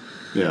jokes.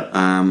 Yeah.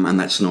 And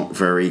that's not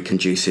very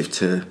conducive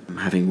to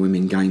having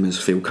women gamers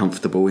feel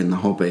comfortable in the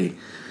hobby.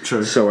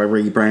 True. So I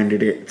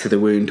rebranded it to the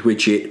Wound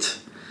Widget.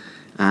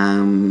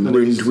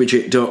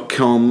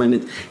 Woundwidget.com,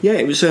 and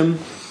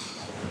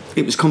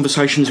it was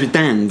conversations with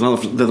Dan,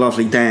 the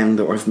lovely Dan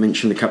that I've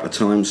mentioned a couple of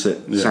times,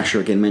 that Sasha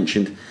again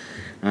mentioned,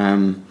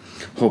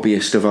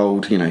 hobbyist of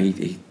old.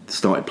 He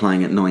started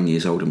playing at 9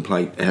 years old and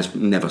has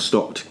never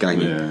stopped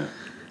gaming,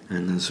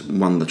 and has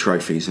won the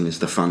trophies and is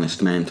the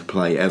funnest man to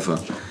play ever.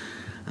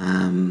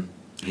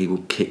 He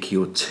will kick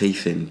your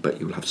teeth in, but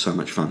you'll have so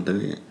much fun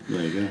doing it.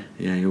 There you go.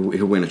 Yeah,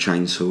 he'll win a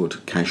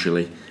chainsword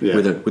casually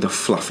with a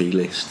fluffy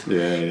list.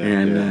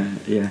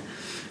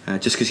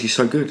 Just because he's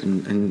so good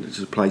and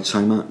has played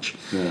so much.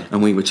 Yeah.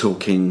 And we were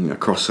talking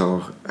across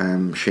our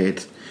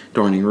shared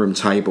dining room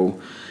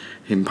table,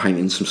 him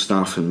painting some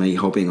stuff and me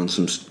hobbying on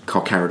some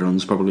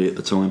Cocharodons probably at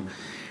the time,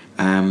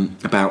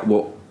 about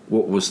what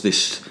was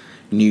this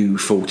new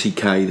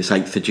 40k, this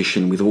 8th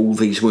edition with all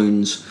these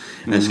wounds.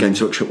 As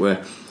Games Workshop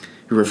were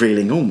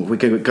revealing, we're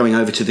going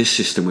over to this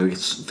system where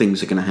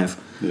things are going to have.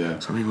 Yeah.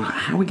 So I mean,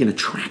 how are we going to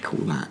track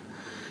all that?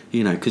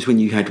 Because when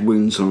you had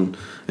wounds on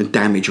and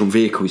damage on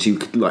vehicles, you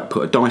could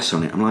put a dice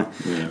on it. I'm like,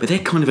 but they're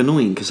kind of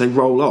annoying because they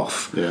roll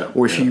off. Yeah.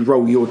 Or if you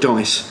roll your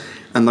dice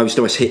and those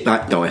dice hit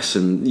that dice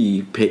and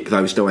you pick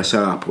those dice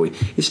up,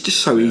 it's just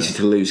so easy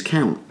to lose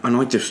count. And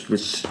I just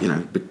was,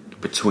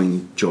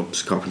 between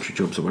jobs, carpentry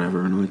jobs or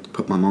whatever, and I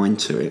put my mind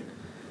to it.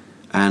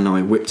 And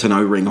I whipped an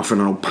O-ring off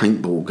an old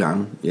paintball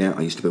gun. Yeah,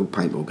 I used to build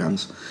paintball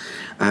guns.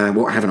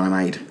 What haven't I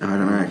made? I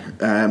don't know.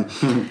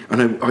 And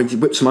I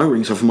whipped some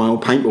O-rings off of my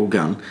old paintball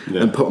gun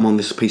and put them on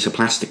this piece of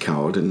plastic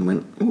card and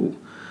went,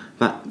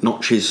 that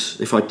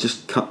notches, if I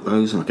just cut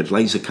those and I could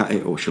laser cut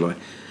it, or shall I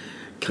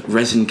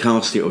resin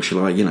cast it, or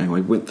shall I, I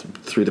went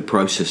through the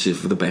process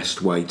of the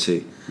best way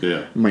to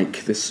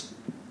make this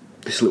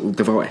little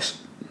device,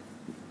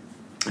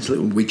 this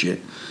little widget.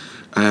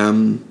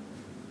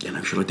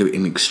 Should I do it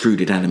in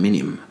extruded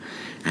aluminium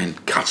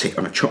and cut it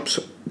on a chop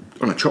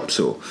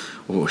saw,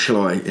 or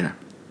shall I?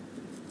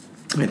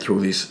 Went through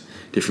all these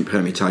different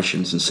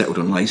permutations and settled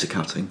on laser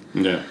cutting.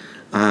 Yeah.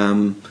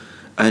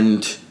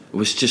 And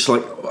was just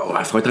like,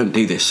 if I don't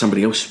do this,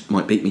 somebody else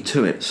might beat me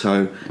to it.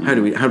 So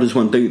how does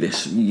one do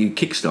this? You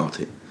kickstart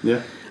it.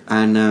 Yeah.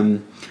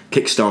 And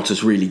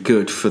Kickstarter's really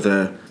good for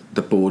the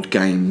board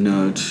game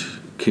nerd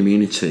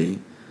community.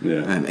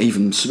 Yeah.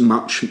 Even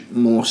much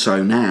more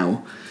so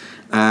now.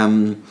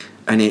 And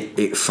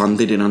it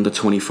funded in under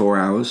 24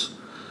 hours.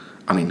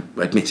 I mean,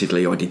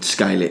 admittedly, I did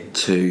scale it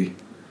to,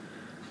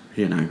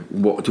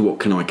 what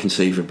can I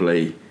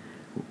conceivably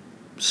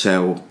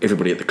sell?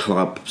 Everybody at the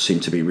club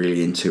seemed to be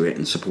really into it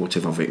and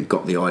supportive of it and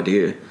got the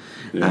idea.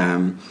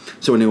 Yeah.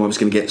 So I knew I was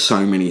going to get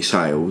so many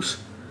sales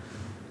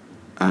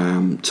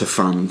to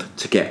fund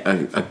to get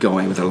a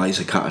guy with a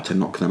laser cutter to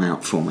knock them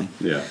out for me.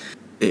 Yeah.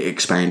 It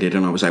expanded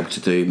and I was able to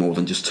do more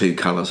than just 2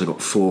 colours. I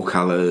got 4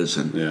 colours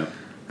and...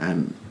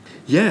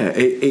 Yeah.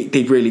 It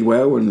did really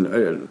well,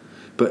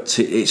 but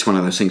it's one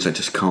of those things I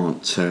just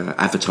can't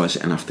advertise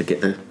it enough to get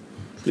the...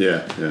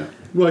 Yeah.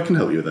 Well, I can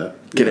help you with that.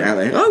 Get it out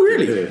there. Oh,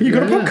 really? You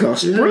got a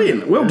podcast? Yeah.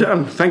 Brilliant. Well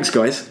done. Thanks,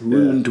 guys.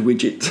 Wound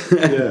Widget.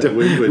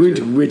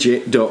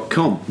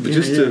 Woundwidget.com. But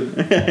just to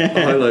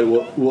highlight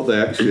what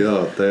they actually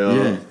are,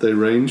 they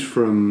range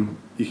from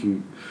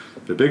the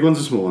big ones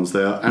and small ones.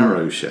 They are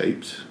arrow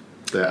shaped.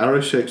 They're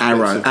arrow shaped.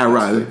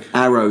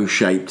 Arrow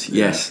shaped.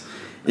 Yes.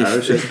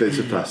 Arrow-shaped bits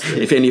of plastic.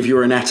 If any of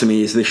your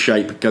anatomy is this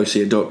shape, go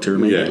see a doctor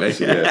immediately.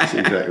 Yes,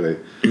 exactly.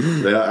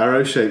 They are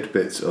arrow-shaped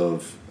bits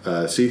of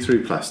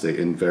see-through plastic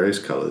in various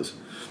colours,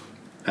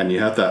 and you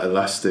have that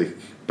elastic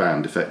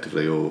band,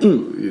 effectively, or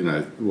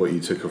what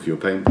you took off your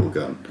paintball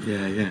gun.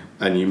 Yeah.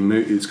 And you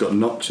move. It's got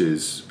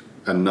notches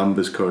and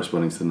numbers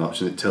corresponding to the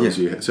notch, and it tells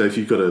you. So if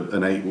you've got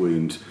an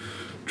 8-wound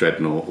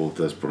dreadnought, or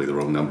that's probably the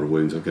wrong number of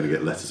wounds, I'm going to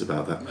get letters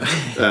about that.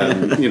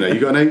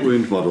 You've got an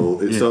 8-wound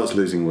model, it starts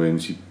losing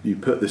wounds, you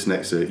put this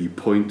next to it, you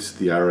point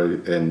the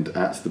arrow end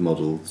at the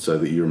model so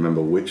that you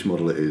remember which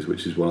model it is,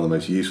 which is one of the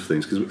most useful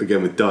things, because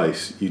again with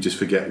dice you just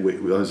forget which,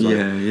 I was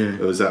like,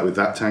 was that with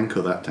that tank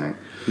or that tank?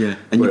 Yeah,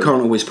 and you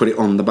can't always put it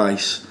on the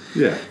base.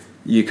 Yeah.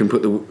 You can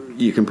put the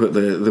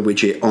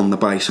widget on the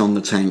base, on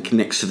the tank,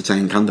 next to the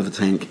tank, under the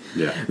tank.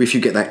 Yeah. If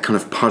you get that kind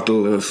of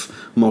puddle of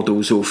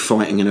models all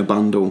fighting in a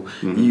bundle,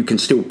 you can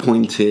still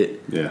point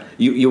it. Yeah.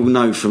 You'll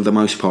know for the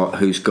most part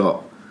who's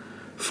got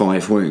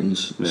 5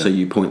 wounds, so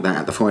you point that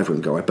at the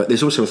 5-wound guy. But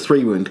there's also a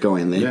 3-wound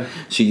guy in there,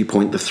 so you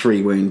point the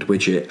 3-wound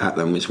widget at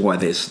them. Is why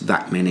there's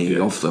that many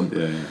of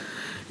them.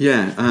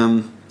 Yeah.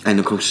 And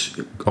of course,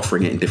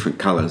 offering it in different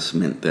colours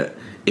meant that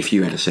if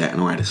you had a set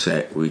and I had a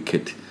set, we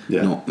could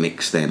not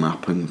mix them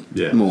up and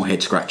more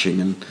head scratching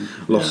and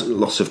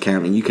loss of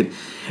counting.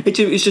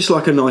 It's just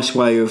like a nice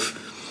way of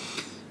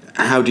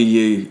how do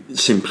you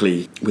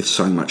simply, with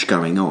so much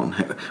going on,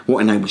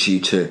 what enables you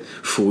to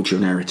forge your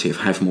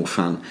narrative, have more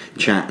fun,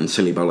 chat and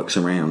silly bollocks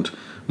around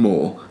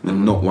more,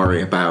 and not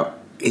worry about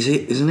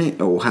isn't it,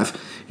 or have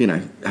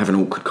an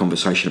awkward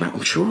conversation about,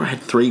 I'm sure I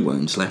had 3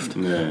 wounds left.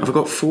 Have I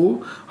got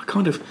 4? I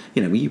kind of,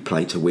 you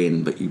play to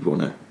win, but you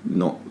want to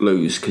not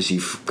lose because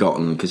your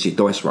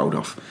dice rolled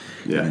off.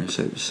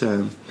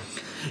 So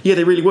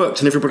they really worked,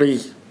 and everybody,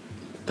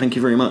 thank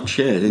you very much.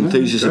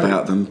 Enthusiastic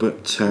about them,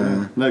 but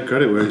no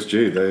credit where it's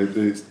due.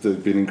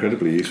 They've been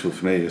incredibly useful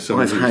for me.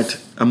 I've had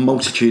a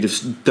multitude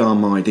of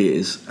dumb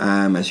ideas,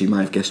 as you may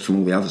have guessed from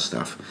all the other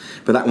stuff,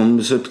 but that one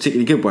was a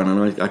particularly good one,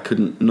 and I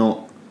couldn't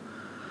not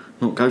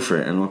go for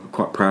it, and I'm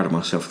quite proud of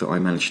myself that I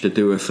managed to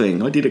do a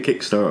thing. I did a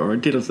Kickstarter. I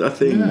did a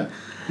thing. Yeah,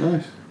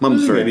 nice.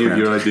 Mum's very proud. Any of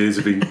your ideas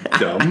have been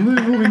dumb?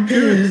 They've all been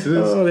good.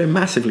 They're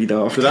massively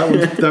daft. So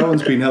that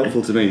one's been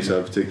helpful to me, so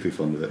I'm particularly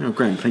fond of it. Oh,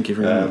 great! Thank you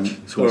very much.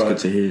 It's always good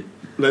to hear.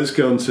 Let's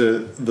go on to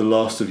the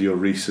last of your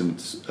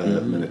recent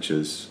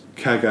miniatures,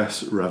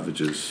 Kagas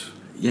Ravagers.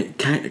 Yeah,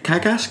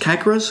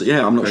 Kagras?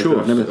 Yeah, I'm not sure.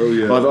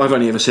 I've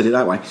only ever said it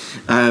that way.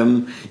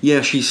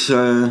 She's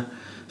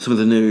some of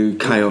the new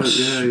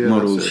Chaos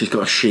models. She's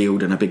got a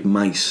shield and a big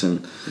mace,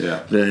 and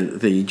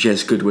the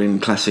Jez Goodwin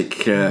classic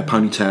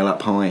ponytail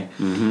up high.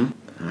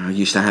 I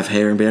used to have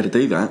hair and be able to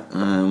do that.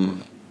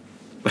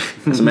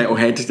 As a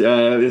metalhead,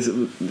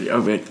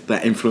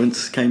 that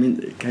influence came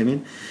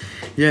in.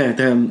 Yeah,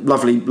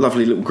 lovely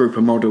little group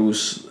of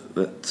models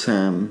that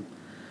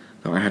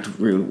I had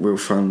real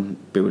fun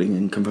building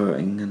and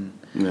converting, and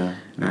I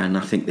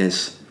think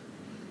it's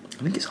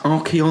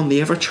Archeon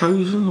the Ever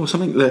Chosen or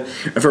something. A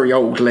very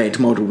old lead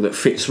model that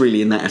fits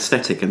really in that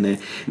aesthetic, and they're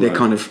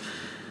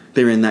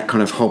in that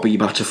kind of hobby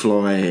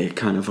butterfly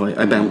kind of.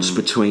 I bounce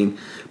between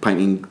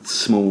painting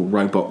small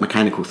robot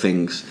mechanical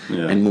things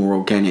and more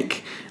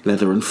organic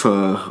leather and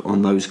fur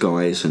on those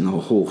guys, and a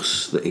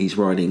horse that he's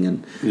riding,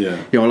 and I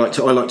like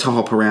to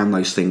hop around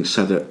those things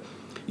so that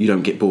you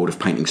don't get bored of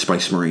painting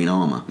Space Marine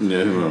armour.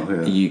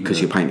 Because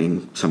you're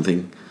painting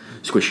something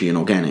squishy and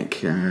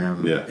organic.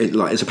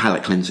 It's a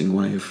palette cleansing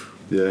way of.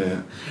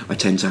 I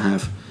tend to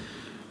have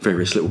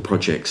various little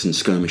projects and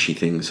skirmishy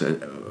things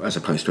as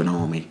opposed to an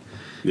army.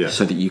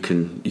 So that you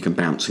can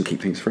bounce and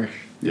keep things fresh.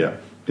 Yeah,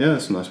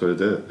 that's a nice way to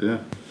do it. Yeah.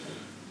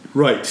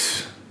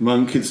 Right,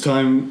 Monk, it's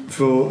time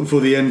for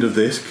the end of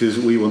this, because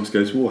we want to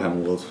go to Warhammer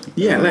World.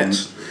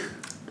 Let's.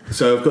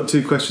 So I've got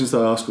 2 questions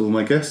that I ask all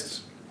my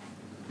guests.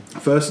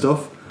 First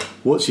off,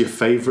 what's your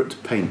favourite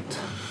paint?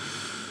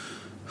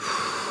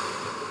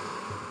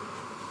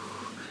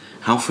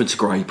 Halford's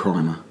Grey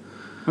Primer.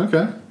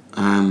 Okay.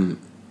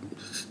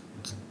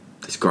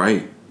 It's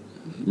great.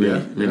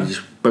 Really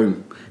just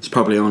boom. It's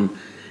probably on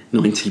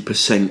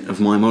 90%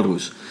 of my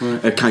models.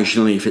 Right.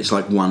 Occasionally, if it's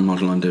like one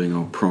model I'm doing,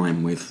 I'll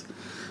prime with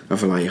a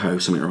Vallejo,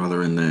 something or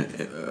other,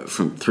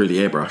 through the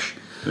airbrush.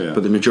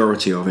 But the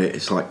majority of it,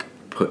 it's like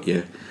put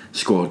your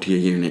squad, your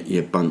unit,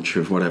 your bunch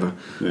of whatever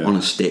on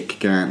a stick,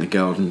 go out in the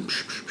garden,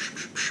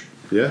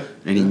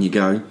 and in you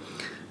go.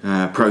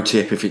 Pro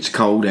tip: if it's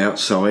cold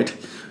outside,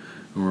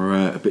 or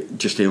a bit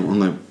just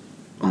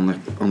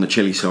on the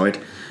chilly side,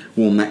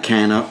 warm that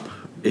can up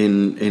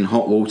in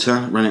hot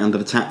water, run it under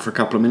the tap for a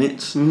couple of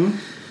minutes, and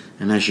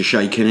as you're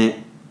shaking it,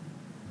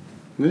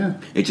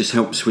 it just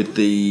helps with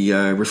the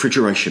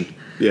refrigeration.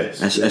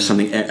 Yes. As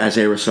something, as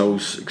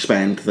aerosols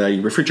expand, they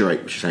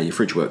refrigerate, which is how your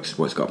fridge works.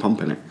 Well, it's got a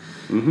pump in it.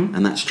 Mm-hmm.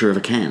 And that's true of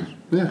a can.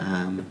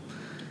 Yeah. And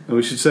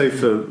we should say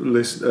for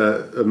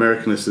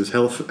American listeners,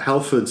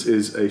 Halfords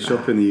is a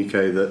shop in the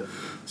UK that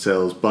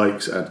sells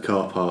bikes and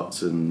car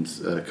parts and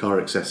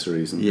car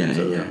accessories and things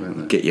like that,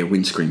 don't they? Get your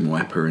windscreen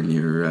wiper and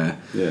your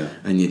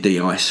and your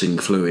de-icing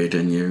fluid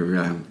and your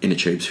inner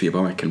tubes for your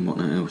bike and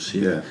whatnot else.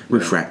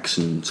 Roof racks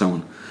and so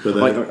on.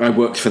 But I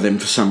worked for them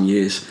for some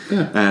years,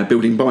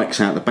 building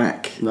bikes out the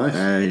back.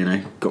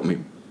 Nice. Got me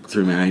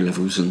through my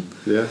A-levels and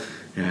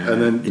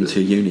and then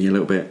into uni a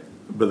little bit.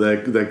 But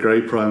their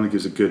grey primer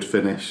gives a good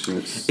finish. And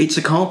it's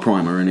a car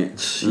primer, and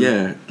it's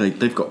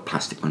they've got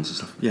plastic ones and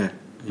stuff. Yeah.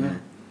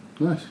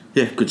 Nice.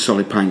 Yeah, good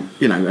solid paint,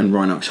 and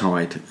Rhinox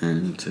hide,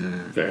 and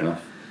fair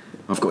enough.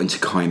 I've got into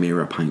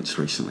Chimera paints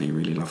recently.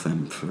 Really love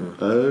them for.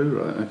 Oh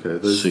right,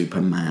 okay. Super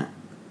matte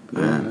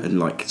and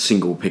like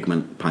single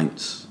pigment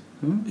paints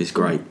is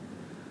great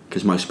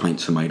because most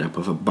paints are made up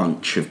of a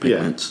bunch of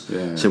pigments.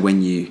 So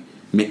when you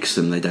mix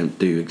them, they don't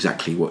do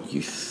exactly what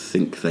you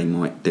think they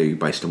might do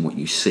based on what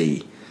you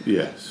see.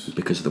 Yes,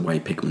 because of the way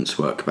pigments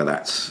work, but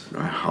that's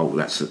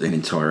an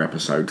entire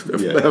episode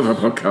of a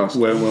podcast.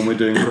 When we're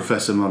doing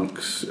Professor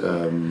Monk's,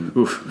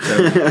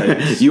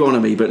 you honour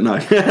me, but no.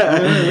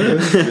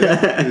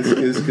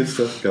 It's good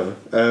stuff to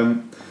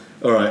cover.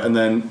 All right, and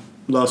then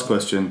last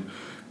question: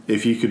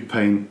 if you could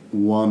paint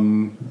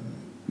one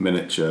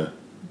miniature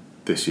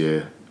this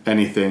year,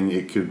 anything,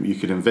 you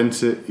could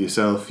invent it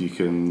yourself. It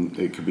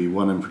could be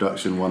one in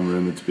production, one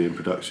rumoured to be in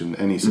production,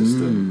 any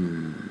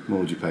system.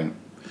 What would you paint?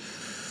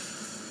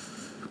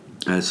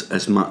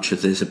 As much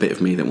as there's a bit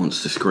of me that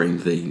wants to scream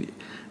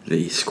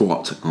the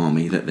squat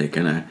army that they're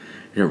gonna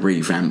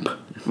revamp,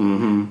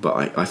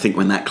 but I think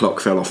when that clock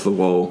fell off the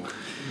wall,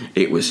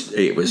 it was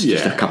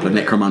just a couple of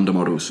Necromunda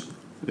models.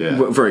 Yeah,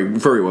 very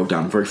very well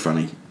done, very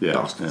funny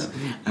bastards.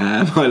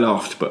 I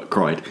laughed but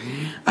cried.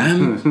 I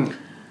love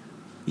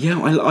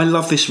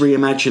this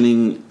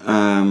reimagining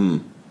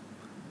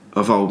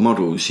of old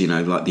models.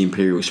 Like the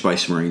Imperial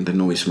Space Marine, the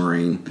Noise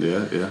Marine.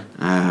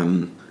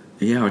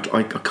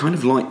 I kind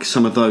of like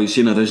some of those,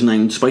 those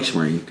named Space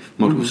Marine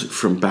models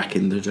from back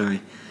in the day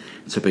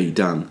to be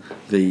done.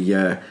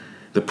 The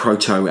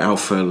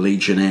Proto-Alpha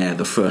Legionnaire,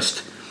 the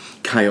first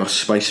Chaos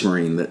Space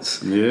Marine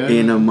that's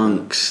in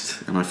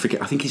amongst, and I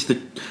think he's the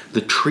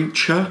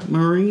Treacher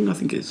Marine, I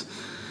think it's.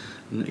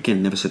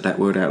 Again, never said that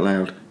word out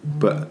loud,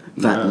 but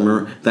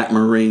that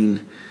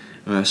Marine,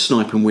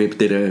 Snipe and Wib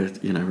did a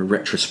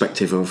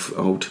retrospective of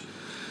old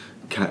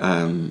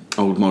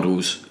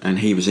models, and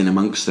he was in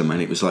amongst them,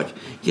 and it was like,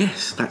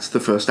 yes, that's the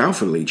first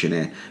Alpha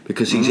Legionnaire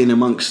because he's in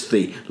amongst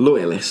the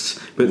loyalists,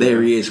 but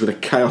there he is with a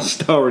Chaos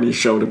Star on his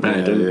shoulder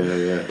pad.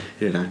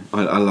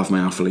 I love my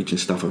Alpha Legion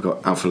stuff. I've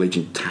got Alpha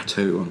Legion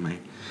tattoo on me.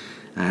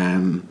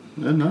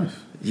 Nice.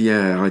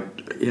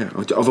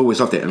 I've always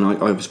loved it, and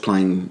I was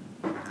playing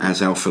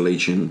as Alpha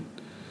Legion.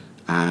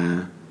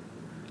 I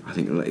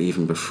think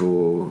even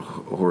before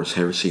Horus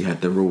Heresy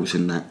had the rules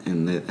in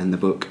the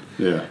book.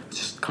 Yeah,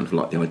 just kind of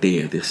like the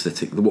idea, the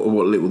aesthetic,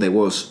 what little there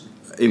was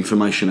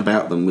information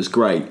about them was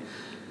great.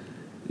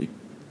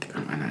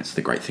 And that's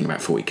the great thing about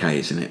 40k,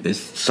 isn't it? There's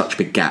such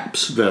big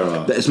gaps. There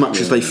are. That as much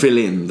as they fill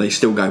in, they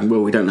still go,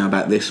 well, we don't know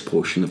about this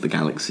portion of the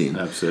galaxy and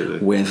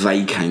where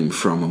they came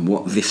from and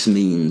what this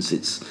means.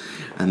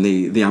 And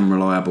the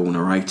unreliable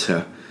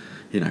narrator,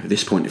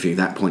 this point of view,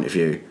 that point of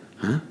view.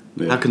 Huh?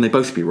 Yeah. How can they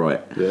both be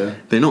right? Yeah,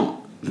 they're not.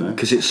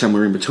 Because it's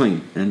somewhere in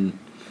between, and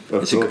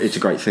it's a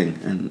great thing,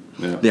 and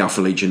the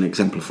Alpha Legion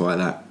exemplify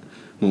that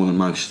more than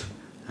most.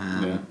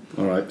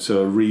 All right,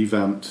 so a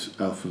revamped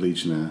Alpha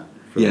Legionnaire.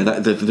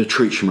 The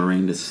Treacher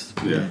Marine is,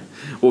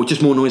 or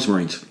just more Noise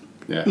Marines.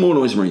 Yeah, more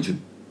Noise Marines with,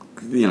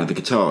 the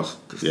guitars.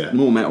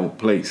 More metal,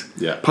 please.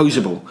 Yeah,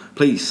 posable,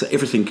 please.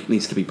 Everything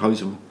needs to be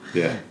posable.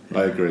 Yeah,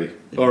 I agree.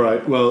 All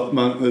right, well,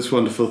 Monk, that's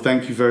wonderful.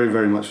 Thank you very,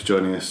 very much for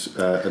joining us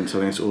and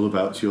telling us all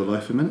about your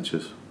life in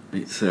miniatures.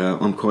 It's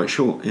I'm quite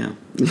short, yeah.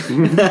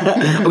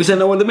 Oh, is that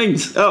not what that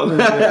means? Oh.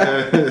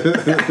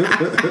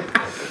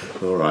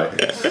 All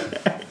right.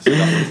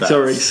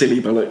 Sorry,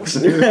 silly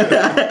bollocks.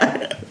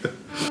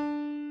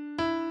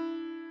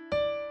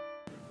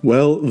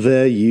 Well,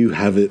 there you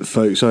have it,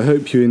 folks. I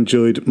hope you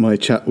enjoyed my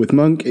chat with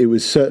Monk. It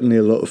was certainly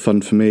a lot of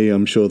fun for me.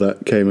 I'm sure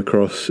that came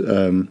across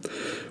when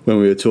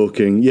we were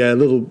talking. Yeah, a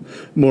little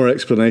more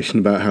explanation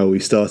about how we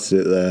started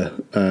it there.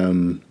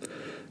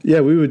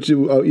 We were,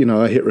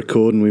 I hit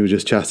record and we were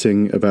just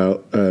chatting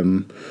about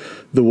the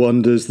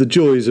wonders, the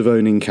joys of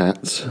owning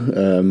cats.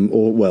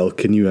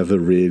 Can you ever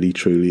really,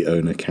 truly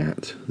own a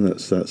cat?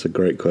 That's a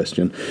great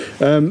question.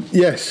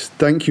 Yes,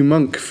 thank you,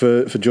 Monk,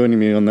 for joining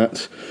me on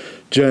that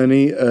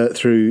journey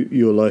through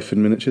your life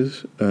in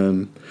miniatures.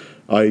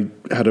 I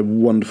had a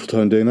wonderful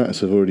time doing that,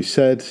 as I've already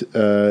said.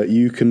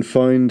 You can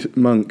find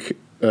Monk,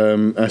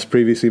 as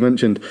previously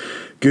mentioned,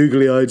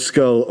 Googly Eyed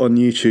Skull on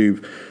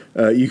YouTube.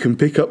 You can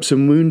pick up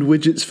some Wound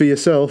Widgets for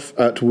yourself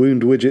at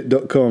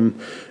woundwidget.com,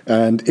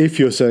 and if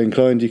you're so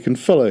inclined, you can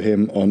follow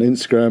him on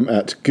Instagram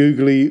at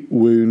Googly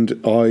Wound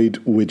Eyed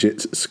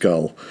Widget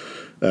Skull.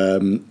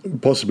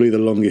 Possibly the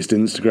longest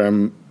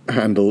Instagram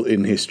handle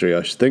in history,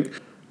 I should think.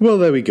 Well,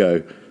 there we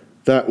go.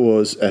 That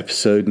was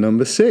episode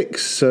number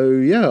 6. So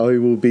yeah, I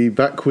will be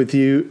back with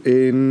you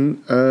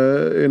in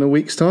a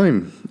week's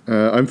time.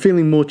 I'm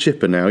feeling more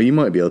chipper now. You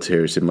might be able to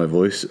hear it in my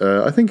voice.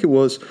 I think it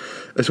was,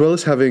 as well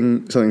as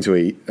having something to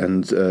eat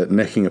and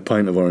necking a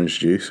pint of orange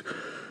juice,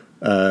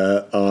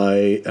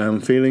 I am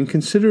feeling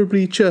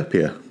considerably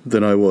chirpier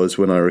than I was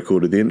when I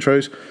recorded the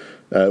intros,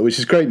 which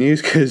is great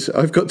news because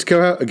I've got to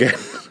go out again.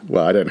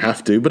 Well, I don't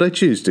have to, but I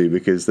choose to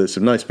because there's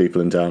some nice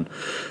people in town.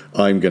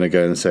 I'm going to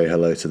go and say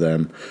hello to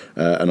them,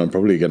 and I'm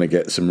probably going to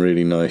get some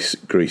really nice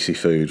greasy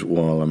food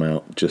while I'm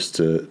out just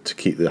to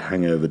keep the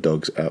hangover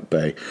dogs at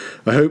bay.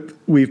 I hope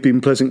we've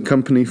been pleasant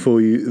company for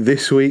you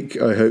this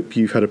week. I hope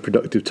you've had a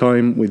productive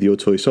time with your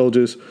toy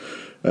soldiers,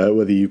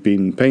 whether you've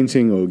been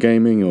painting or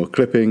gaming or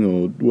clipping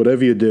or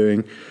whatever you're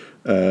doing.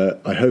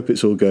 I hope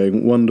it's all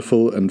going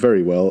wonderful and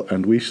very well,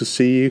 and we shall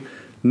see you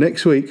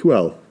next week.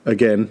 Well,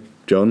 again,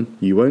 John,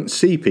 you won't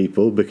see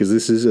people because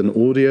this is an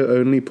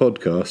audio-only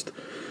podcast.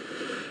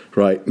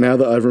 Right, now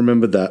that I've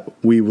remembered that,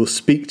 we will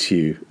speak to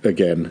you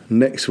again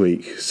next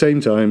week.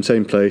 Same time,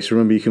 same place.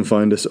 Remember, you can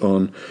find us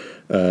on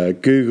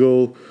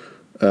Google,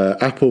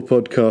 Apple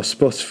Podcasts,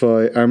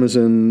 Spotify,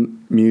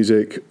 Amazon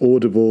Music,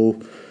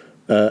 Audible,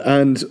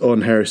 and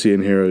on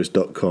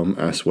heresyandheroes.com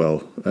as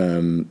well.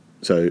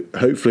 So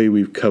hopefully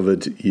we've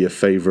covered your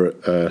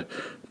favourite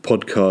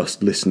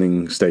podcast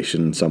listening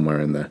station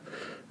somewhere in there.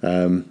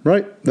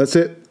 Right, that's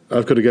it.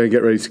 I've got to go and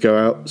get ready to go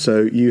out.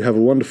 So you have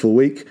a wonderful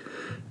week,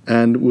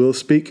 and we'll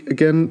speak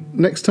again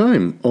next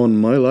time on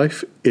My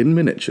Life in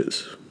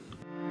Miniatures.